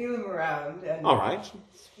can feel him around. And All right.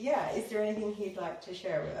 yeah, is there anything he'd like to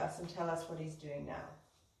share with us and tell us what he's doing now?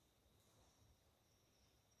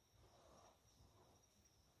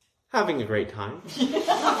 Having a great time.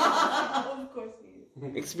 Of course he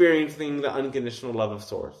is. Experiencing the unconditional love of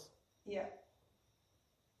Source. Yeah.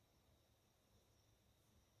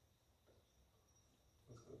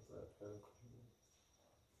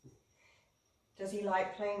 Does he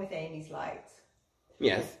like playing with Amy's lights?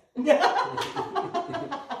 Yes.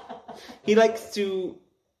 He likes to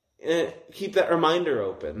keep that reminder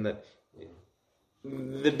open that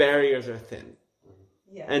the barriers are thin.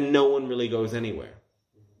 Yeah. And no one really goes anywhere.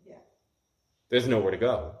 Yeah. There's nowhere to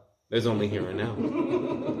go. There's only here and now.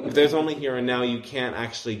 If there's only here and now, you can't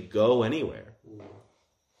actually go anywhere.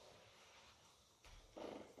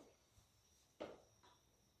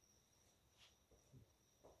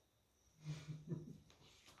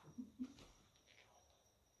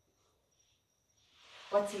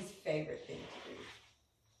 What's his favorite thing to do?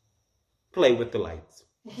 Play with the lights.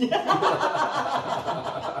 Is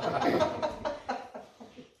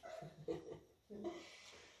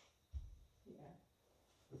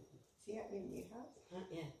he at your new house?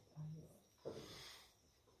 Yeah.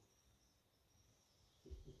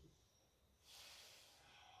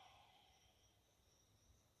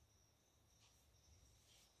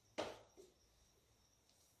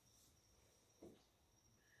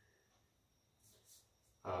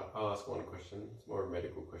 I'll ask one question. It's more a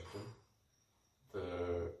medical question.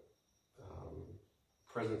 The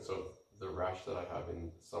presence of the rash that I have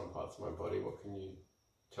in some parts of my body, what can you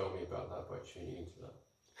tell me about that by tuning into that?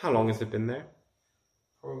 How long has it been there?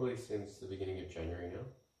 Probably since the beginning of January now.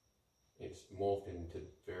 It's morphed into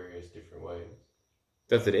various different ways.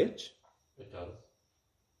 Does it itch? It does.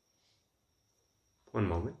 One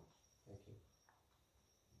moment. Thank you.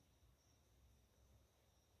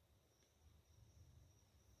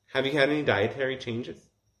 Have you had any dietary changes?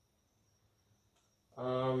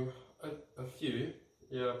 A few,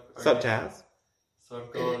 yeah. Such as? So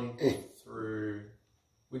I've gone through,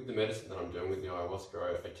 with the medicine that I'm doing with the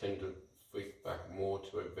ayahuasca, I tend to flick back more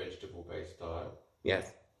to a vegetable-based diet.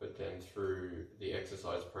 Yes. But then through the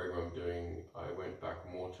exercise program I'm doing, I went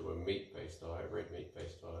back more to a meat-based diet, red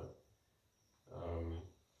meat-based diet.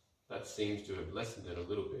 That seems to have lessened it a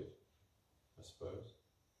little bit, I suppose.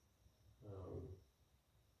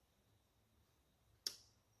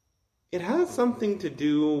 It has something to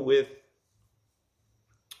do with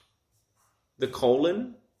the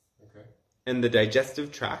colon and the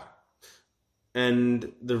digestive tract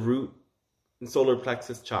and the root and solar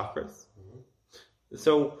plexus chakras.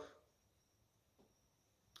 So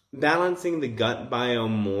balancing the gut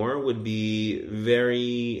biome more would be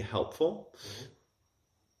very helpful.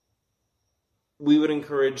 We would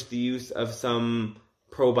encourage the use of some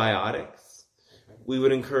probiotics. We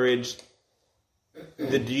would encourage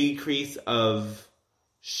the decrease of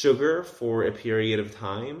sugar for a period of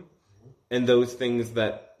time and those things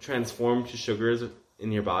that transform to sugars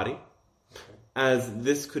in your body, as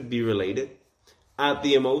this could be related. At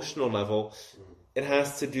the emotional level, it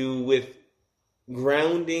has to do with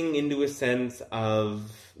grounding into a sense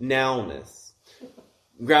of nowness,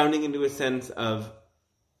 grounding into a sense of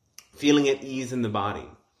feeling at ease in the body,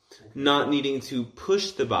 not needing to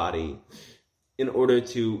push the body in order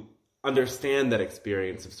to understand that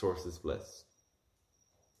experience of source's bliss.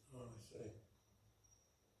 Oh, I see.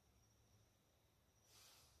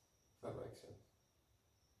 That makes sense.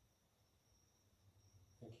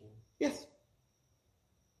 Thank you. Yes.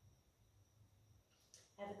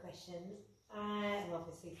 I have a question. I am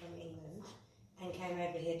obviously from England and came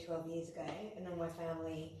over here 12 years ago, and all my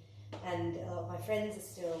family and a lot of my friends are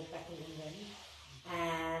still back in England.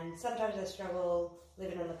 And sometimes I struggle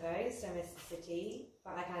living on the coast. I miss the city,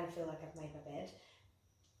 but I kind of feel like I've made my bed.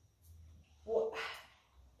 What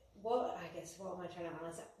am I trying to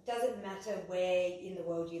answer? Does it matter where in the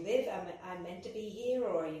world you live? Am I meant to be here,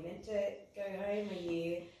 or are you meant to go home?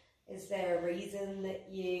 Is there a reason that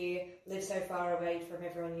you live so far away from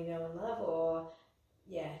everyone you know and love, or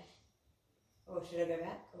should I go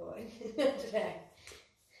back, or today?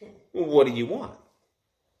 What do you want?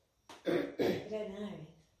 I don't know.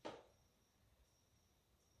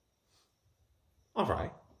 All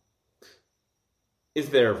right. Is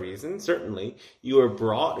there a reason? Certainly. You are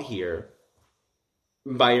brought here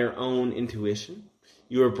by your own intuition.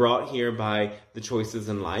 You are brought here by the choices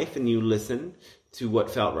in life, and you listen to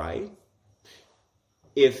what felt right.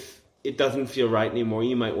 If it doesn't feel right anymore,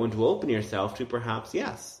 you might want to open yourself to perhaps,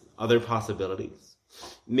 yes, other possibilities.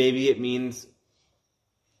 Maybe it means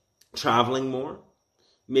traveling more.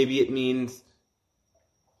 Maybe it means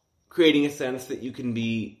creating a sense that you can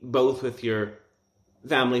be both with your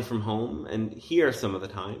family from home and here some of the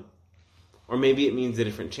time. Or maybe it means a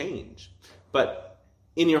different change. But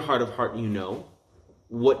in your heart of heart, you know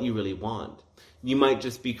what you really want. You might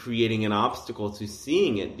just be creating an obstacle to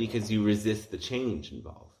seeing it because you resist the change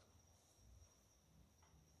involved.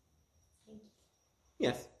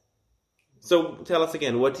 Yes. So tell us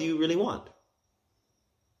again, what do you really want?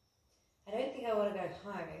 I don't think I want to go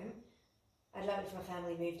home. I'd love it if my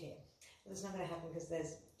family moved here. But it's not going to happen because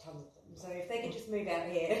there's tons of them. So if they could just move out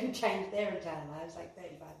here and change their entire lives, like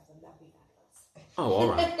 35 of them, that'd be fabulous. Oh, all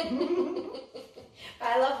right.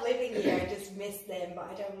 I love living here. I just miss them, but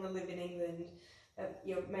I don't want to live in England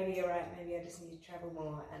maybe you're right. Maybe I just need to travel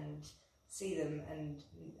more and see them, and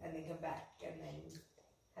then come back and then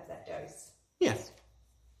have that dose. Yes.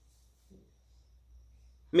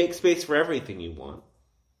 Make space for everything you want.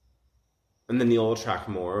 And then you'll attract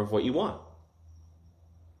more of what you want.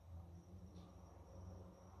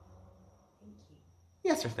 Thank you.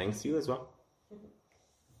 Yes, or thanks to you as well.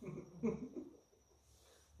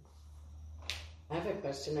 I have a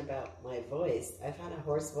question about my voice. I've had a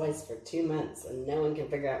hoarse voice for 2 months and no one can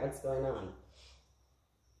figure out what's going on.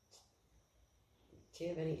 Do you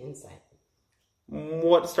have any insight?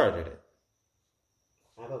 What started it?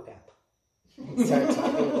 I woke up and started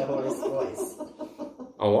talking with a hoarse voice.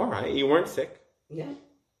 Oh, all right. You weren't sick. Yeah.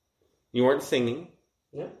 You weren't singing.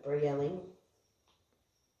 Nope. Or yelling.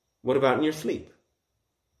 What about in your sleep?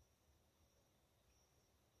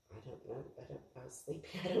 I don't know. I was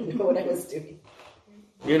sleeping. I don't know what I was doing.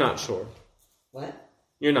 You're not sure. What?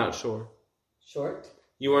 You're not sure. Short?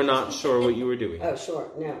 You are not sure what you were doing. Oh,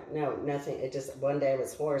 short. No, nothing. It just, one day I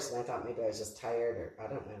was hoarse and I thought maybe I was just tired or I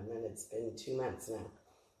don't know. And then it's been 2 months now.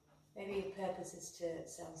 Maybe your purpose is to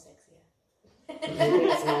sound sexier. Maybe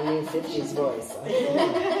it's my new 50s voice.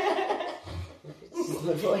 It's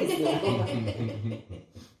my voice now.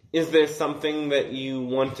 Is there something that you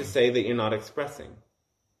want to say that you're not expressing?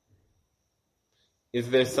 Is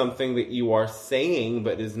there something that you are saying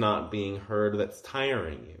but is not being heard that's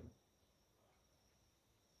tiring you?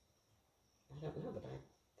 I don't know, but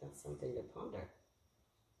that's something to ponder.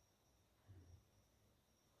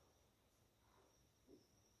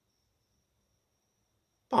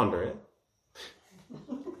 Ponder it.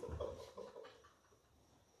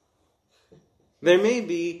 There may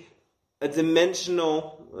be a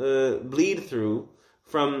dimensional bleed through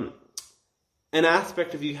from an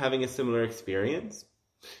aspect of you having a similar experience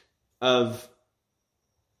of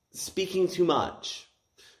speaking too much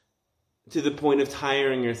to the point of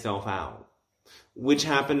tiring yourself out, which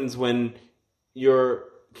happens when you're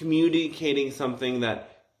communicating something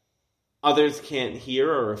that others can't hear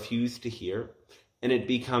or refuse to hear, and it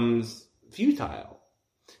becomes futile.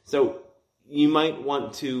 So you might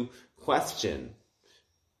want to question,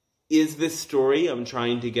 is this story I'm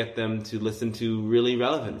trying to get them to listen to really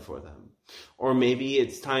relevant for them? Or maybe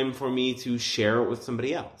it's time for me to share it with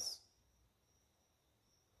somebody else.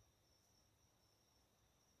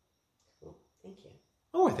 Cool. Thank you.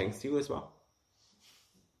 Oh, thanks to you as well.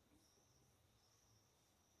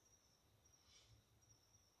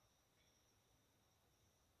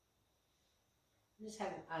 I just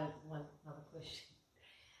have another question.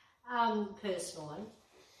 Personal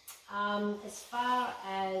one. As far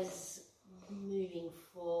as moving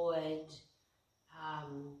forward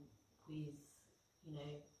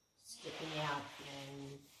with, stepping out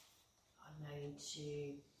and,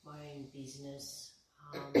 into my own business,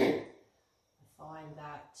 I find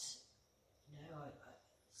that, I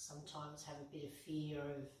sometimes have a bit of fear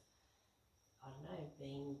of,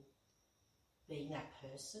 being that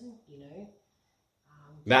person,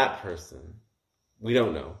 That person. We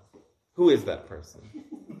don't know. Who is that person?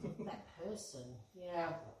 That person,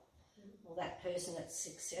 yeah. Well, that person that's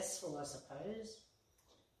successful, I suppose,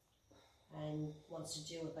 and wants to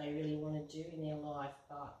do what they really want to do in their life,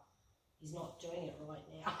 but he's not doing it right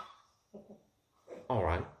now. All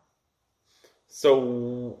right.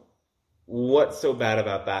 So, what's so bad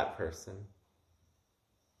about that person?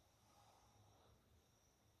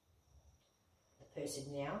 The person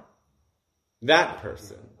now? That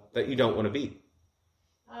person that you don't want to be.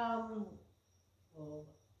 Well,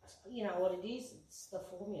 you know what it is? It's the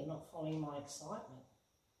formula, not following my excitement.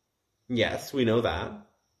 Yes, we know that.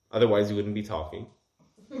 Otherwise, you wouldn't be talking.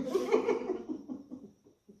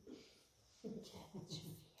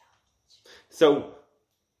 So,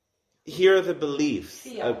 here are the beliefs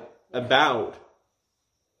about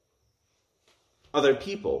other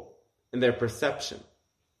people and their perception.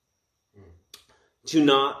 To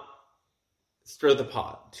not stir the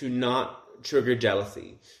pot, to not trigger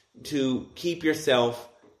jealousy, to keep yourself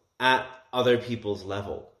at other people's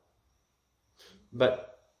level.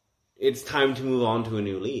 But it's time to move on to a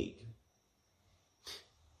new league.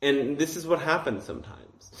 And this is what happens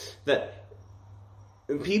sometimes, that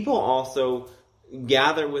people also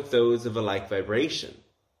gather with those of a like vibration.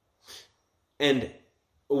 And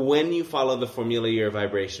when you follow the formula, your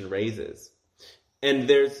vibration raises. And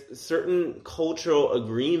there's certain cultural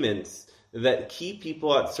agreements that keep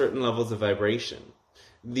people at certain levels of vibration.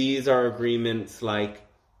 These are agreements like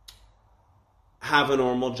have a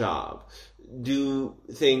normal job, do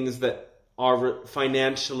things that are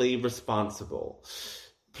financially responsible,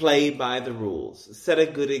 play by the rules, set a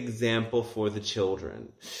good example for the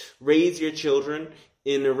children, raise your children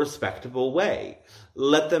in a respectable way.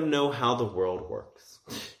 Let them know how the world works.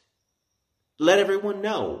 Let everyone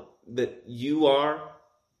know that you are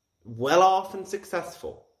well off and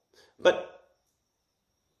successful. But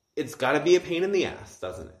it's got to be a pain in the ass,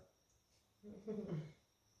 doesn't it?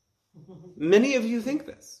 Many of you think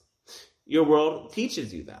this. Your world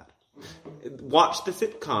teaches you that. Watch the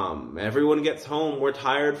sitcom. Everyone gets home. We're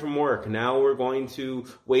tired from work. Now we're going to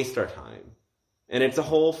waste our time. And it's a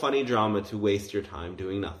whole funny drama to waste your time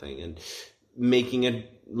doing nothing and making a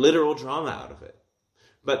literal drama out of it.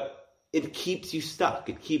 But it keeps you stuck.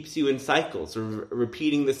 It keeps you in cycles,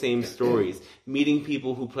 repeating the same stories, meeting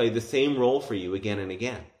people who play the same role for you again and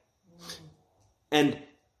again. And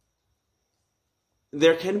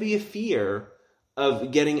there can be a fear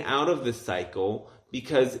of getting out of this cycle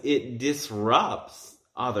because it disrupts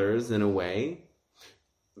others in a way.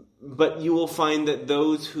 But you will find that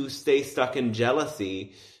those who stay stuck in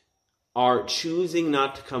jealousy are choosing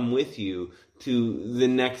not to come with you to the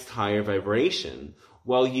next higher vibration,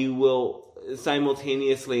 while you will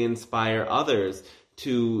simultaneously inspire others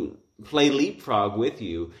to play leapfrog with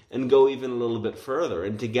you and go even a little bit further.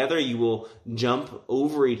 And together you will jump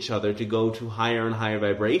over each other to go to higher and higher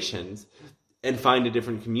vibrations and find a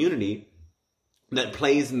different community that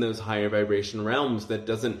plays in those higher vibration realms, that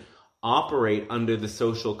doesn't operate under the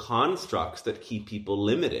social constructs that keep people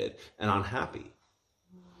limited and unhappy.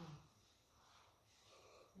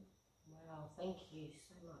 Wow, thank you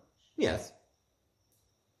so much. Yes.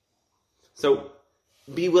 So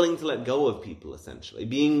be willing to let go of people, essentially.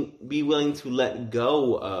 Be willing to let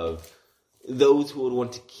go of those who would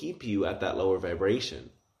want to keep you at that lower vibration.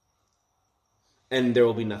 And there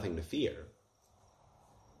will be nothing to fear.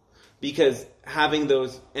 Because having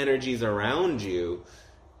those energies around you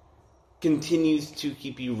continues to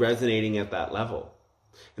keep you resonating at that level.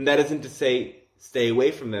 And that isn't to say stay away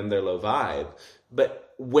from them, they're low vibe.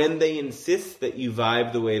 But when they insist that you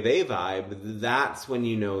vibe the way they vibe, that's when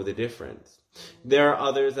you know the difference. There are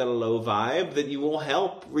others at a low vibe that you will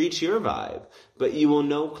help reach your vibe, but you will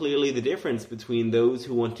know clearly the difference between those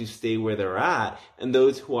who want to stay where they're at and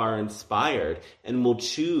those who are inspired and will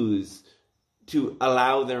choose to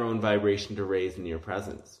allow their own vibration to raise in your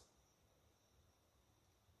presence.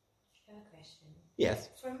 I have a question. Yes.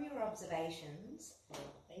 From your observations,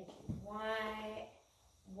 Thank you.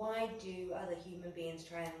 why do other human beings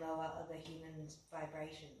try and lower other humans'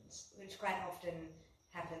 vibrations? Which quite often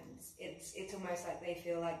happens. It's almost like they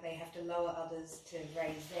feel like they have to lower others to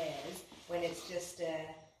raise theirs, when it's just a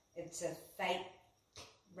fake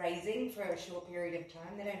raising for a short period of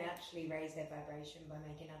time. They don't actually raise their vibration by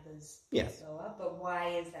making others lower. But why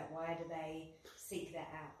is that? Why do they seek that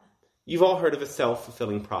out? You've all heard of a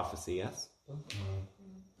self-fulfilling prophecy, yes?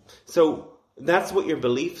 So that's what your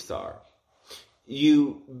beliefs are.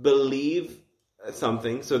 You believe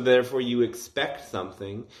something, so therefore you expect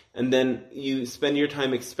something, and then you spend your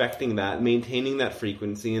time expecting that, maintaining that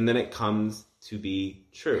frequency, and then it comes to be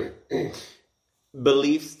true.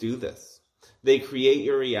 Beliefs do this. They create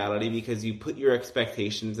your reality because you put your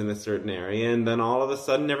expectations in a certain area, and then all of a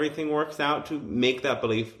sudden everything works out to make that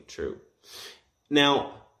belief true.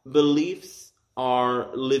 Now, beliefs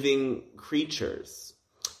are living creatures.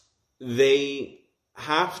 They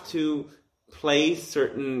have to play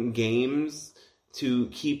certain games to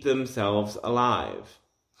keep themselves alive.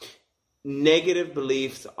 Negative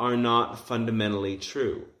beliefs are not fundamentally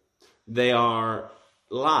true. They are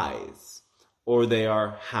lies, or they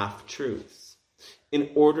are half-truths. In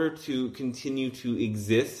order to continue to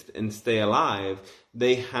exist and stay alive,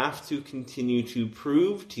 they have to continue to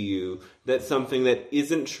prove to you that something that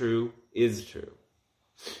isn't true is true.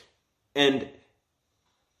 And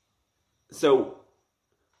so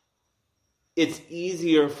it's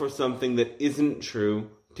easier for something that isn't true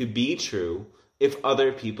to be true if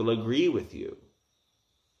other people agree with you.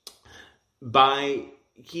 By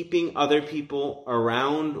keeping other people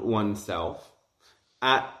around oneself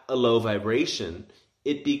at a low vibration,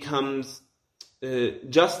 it becomes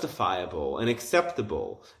justifiable and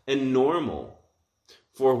acceptable and normal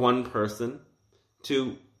for one person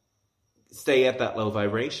to stay at that low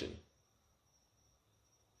vibration.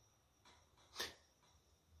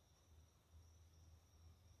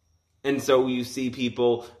 And so you see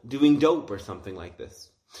people doing dope or something like this.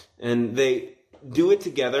 And they do it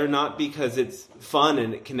together, not because it's fun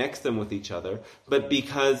and it connects them with each other, but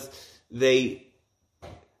because they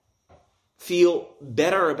feel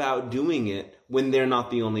better about doing it when they're not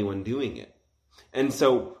the only one doing it. And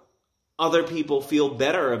so other people feel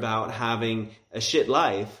better about having a shit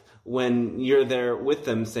life when you're there with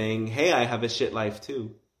them saying, hey, I have a shit life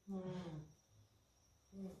too.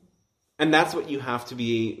 And that's what you have to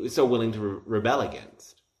be so willing to rebel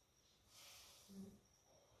against.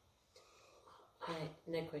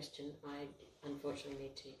 No question. I unfortunately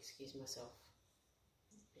need to excuse myself,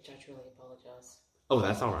 which I truly apologise. Oh,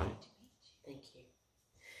 that's all right. Thank you.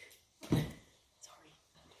 Sorry.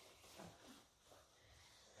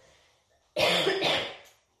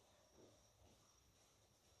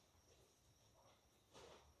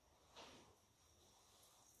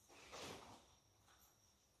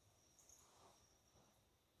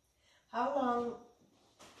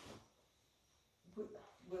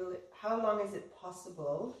 How long is it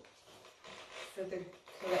possible for the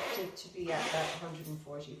collective to be at that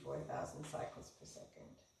 144,000 cycles per second?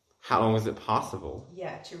 How long is it possible?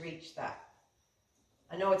 Yeah, to reach that.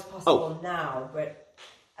 I know it's possible now, but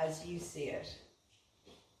as you see it.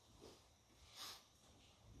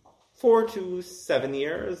 4 to 7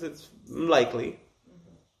 years, it's likely.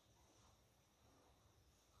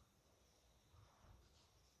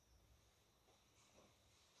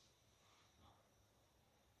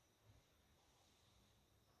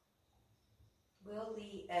 Will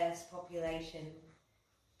the Earth's population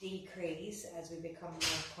decrease as we become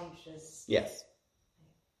more conscious? Yes.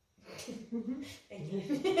 Thank you.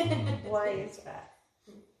 Why is that?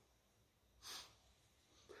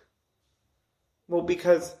 Well,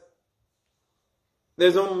 because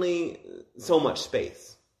there's only so much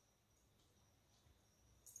space.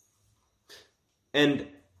 And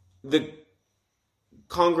the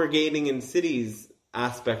congregating in cities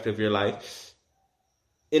aspect of your life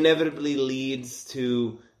inevitably leads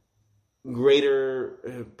to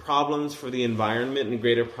greater problems for the environment and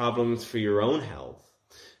greater problems for your own health.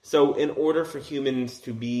 So in order for humans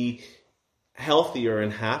to be healthier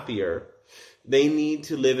and happier, they need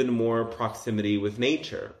to live in more proximity with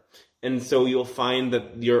nature. And so you'll find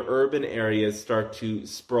that your urban areas start to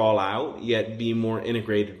sprawl out, yet be more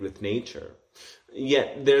integrated with nature.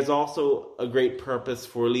 Yet there's also a great purpose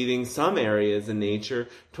for leaving some areas in nature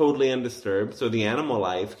totally undisturbed, so the animal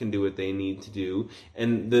life can do what they need to do,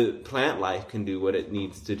 and the plant life can do what it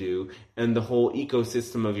needs to do, and the whole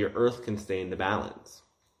ecosystem of your earth can stay into balance.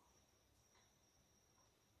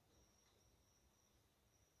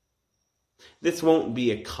 This won't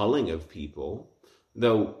be a culling of people,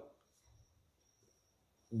 though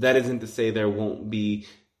that isn't to say there won't be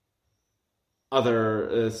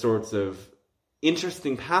other sorts of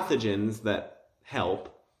interesting pathogens that help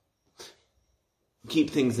keep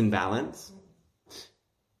things in balance.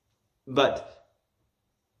 But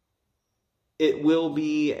it will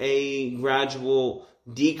be a gradual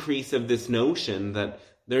decrease of this notion that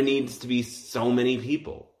there needs to be so many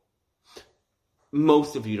people.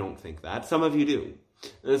 Most of you don't think that. Some of you do.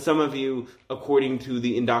 Some of you, according to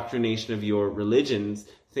the indoctrination of your religions,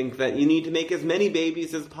 think that you need to make as many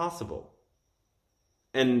babies as possible.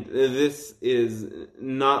 And this is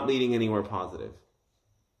not leading anywhere positive.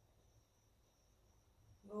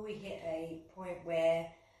 Will we hit a point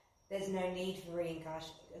where there's no need for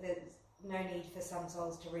reincarnation? There's no need for some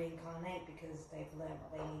souls to reincarnate because they've learned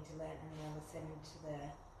what they need to learn and they'll ascend into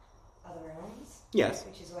the other realms? Yes.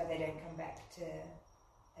 Which is why they don't come back to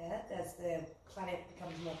Earth. As the planet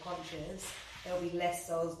becomes more conscious, there'll be less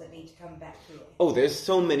souls that need to come back here. Oh, there's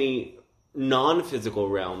so many non-physical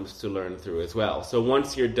realms to learn through as well. So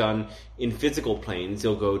once you're done in physical planes,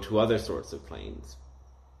 you'll go to other sorts of planes.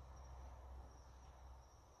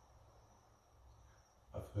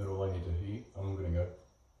 I've heard all I need to hear. I'm going to go.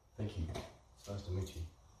 Thank you. It's nice to meet you.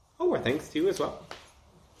 Oh, well, thanks to you as well.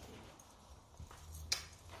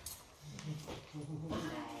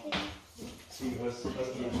 See you guys.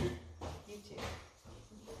 Nice to meet you. You too.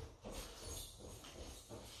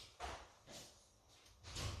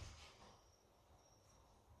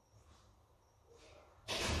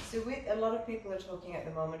 So with a lot of people are talking at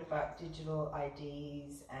the moment about digital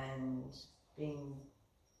IDs and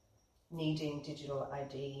needing digital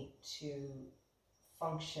ID to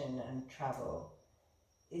function and travel.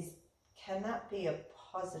 Can that be a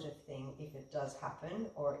positive thing if it does happen,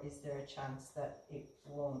 or is there a chance that it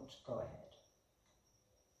won't go ahead?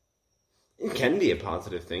 It can be a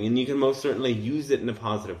positive thing, and you can most certainly use it in a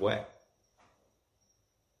positive way.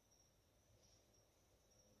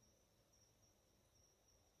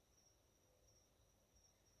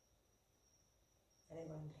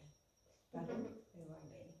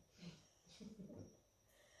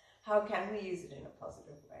 How can we use it in a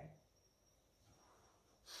positive way?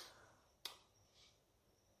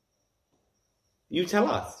 You tell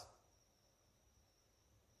us.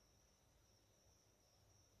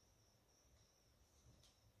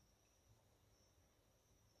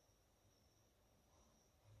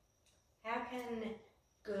 How can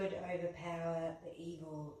good overpower the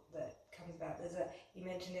evil that comes about. You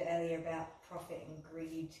mentioned it earlier about profit and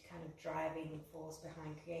greed kind of driving force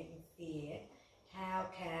behind creating fear. How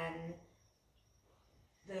can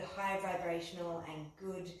the high vibrational and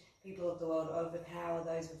good people of the world overpower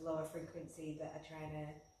those with lower frequency that are trying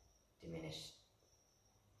to diminish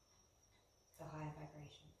the higher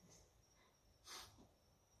vibrations?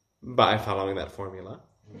 By following that formula,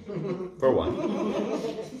 for one.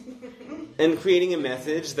 And creating a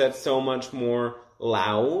message that's so much more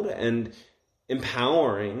loud and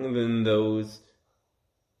empowering than those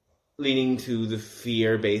leading to the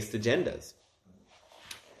fear-based agendas.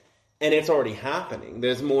 And it's already happening.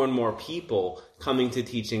 There's more and more people coming to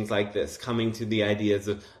teachings like this, coming to the ideas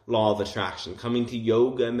of law of attraction, coming to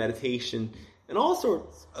yoga and meditation, and all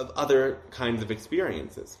sorts of other kinds of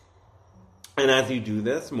experiences. And as you do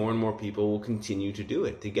this, more and more people will continue to do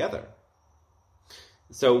it together.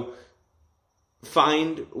 So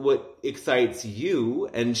find what excites you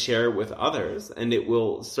and share it with others, and it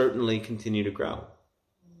will certainly continue to grow.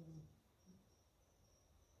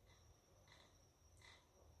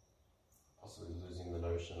 Possibly losing the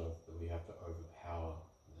notion of that we have to overpower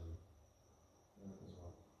them as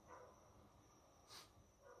well.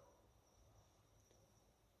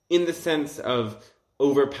 In the sense of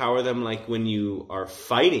overpower them, like when you are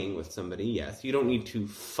fighting with somebody, yes, you don't need to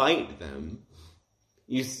fight them,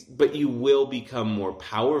 but you will become more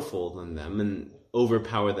powerful than them and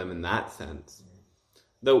overpower them in that sense.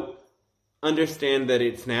 Though, understand that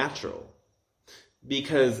it's natural,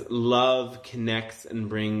 because love connects and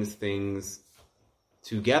brings things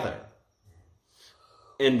together,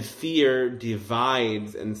 and fear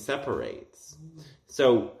divides and separates.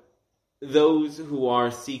 So, those who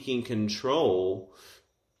are seeking control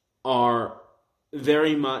are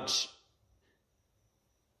very much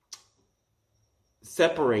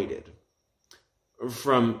separated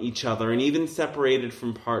from each other and even separated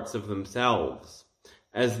from parts of themselves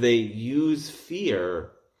as they use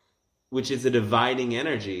fear, which is a dividing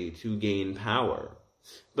energy, to gain power.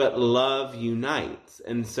 But love unites,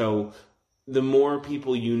 and so the more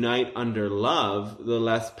people unite under love, the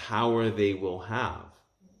less power they will have.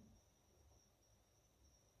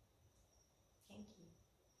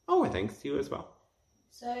 Oh, thanks to you as well.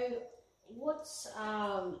 So, what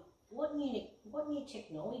new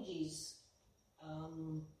technologies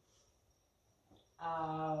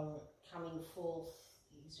are coming forth?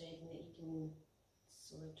 Is there anything that you can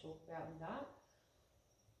sort of talk about with that?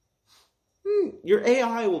 Your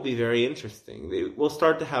AI will be very interesting. They will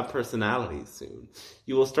start to have personalities soon.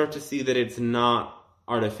 You will start to see that it's not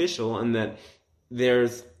artificial and that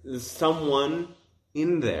there's someone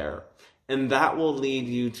in there. And that will lead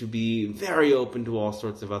you to be very open to all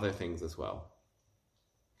sorts of other things as well.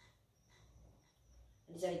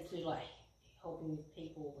 Does that include like helping with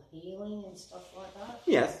people healing and stuff like that?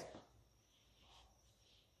 Yes.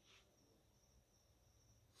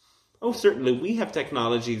 Oh, certainly. We have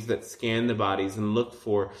technologies that scan the bodies and look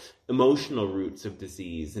for emotional roots of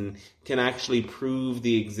disease and can actually prove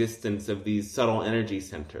the existence of these subtle energy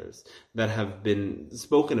centers that have been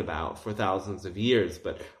spoken about for thousands of years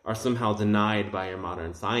but are somehow denied by your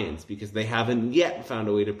modern science because they haven't yet found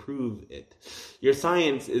a way to prove it. Your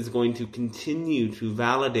science is going to continue to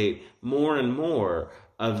validate more and more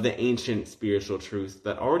of the ancient spiritual truths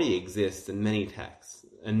that already exist in many texts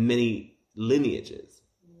and many lineages.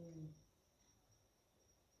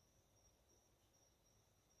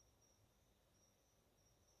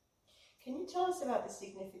 Can you tell us about the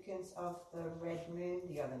significance of the red moon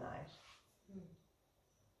the other night?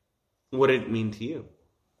 What did it mean to you?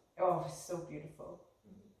 Oh, it's so beautiful.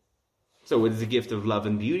 So it is a gift of love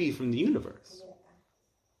and beauty from the universe.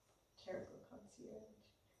 Yeah. Terrible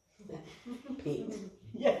concierge. Pete.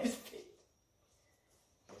 Yeah, it was Pete.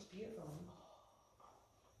 It was beautiful.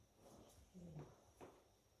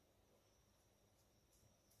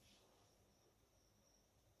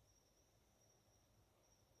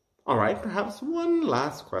 All right, perhaps one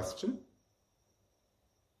last question.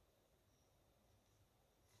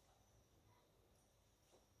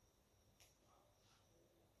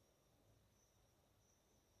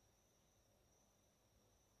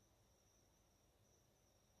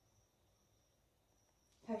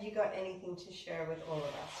 Have you got anything to share with all of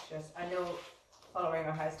us? Just, I know, following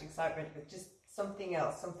our highest excitement, but just something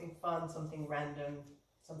else, something fun, something random,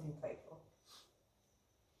 something playful.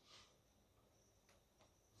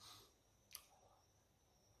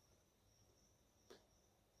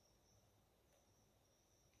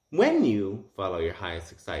 When you follow your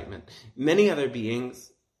highest excitement, many other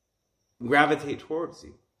beings gravitate towards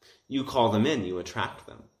you. You call them in, you attract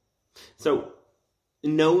them. So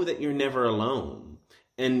know that you're never alone,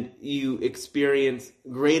 and you experience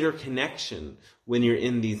greater connection when you're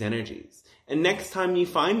in these energies. And next time you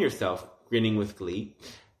find yourself grinning with glee,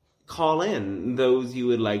 call in those you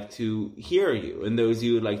would like to hear you and those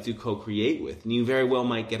you would like to co-create with, and you very well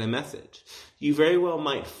might get a message. You very well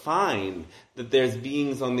might find that there's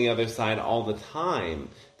beings on the other side all the time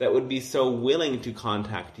that would be so willing to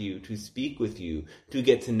contact you, to speak with you, to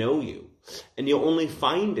get to know you. And you'll only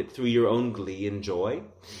find it through your own glee and joy.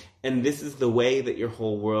 And this is the way that your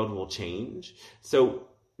whole world will change. So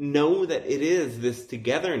know that it is this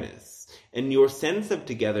togetherness and your sense of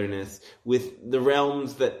togetherness with the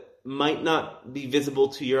realms that might not be visible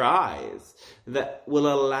to your eyes that will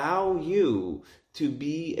allow you to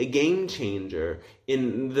be a game changer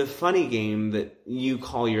in the funny game that you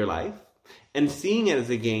call your life. And seeing it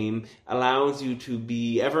as a game allows you to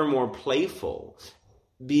be ever more playful.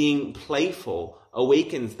 Being playful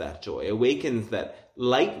awakens that joy, awakens that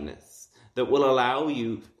lightness that will allow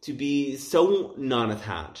you to be so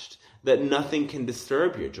non-attached that nothing can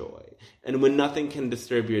disturb your joy. And when nothing can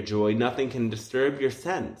disturb your joy, nothing can disturb your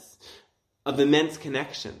sense of immense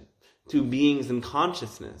connection to beings in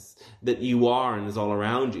consciousness that you are and is all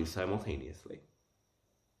around you simultaneously.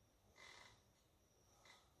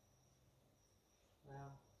 Wow.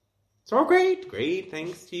 So great,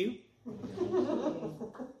 thanks to you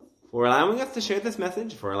for allowing us to share this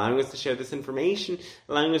message, for allowing us to share this information,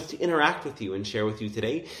 allowing us to interact with you and share with you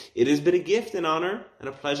today. It has been a gift, an honor, and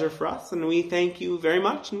a pleasure for us, and we thank you very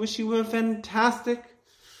much and wish you a fantastic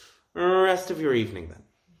rest of your evening then.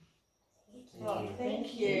 Oh,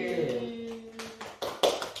 thank you.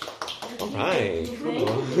 All right,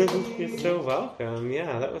 cool. You're so welcome.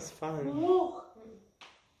 Yeah, that was fun.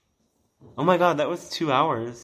 Oh my God, that was 2 hours.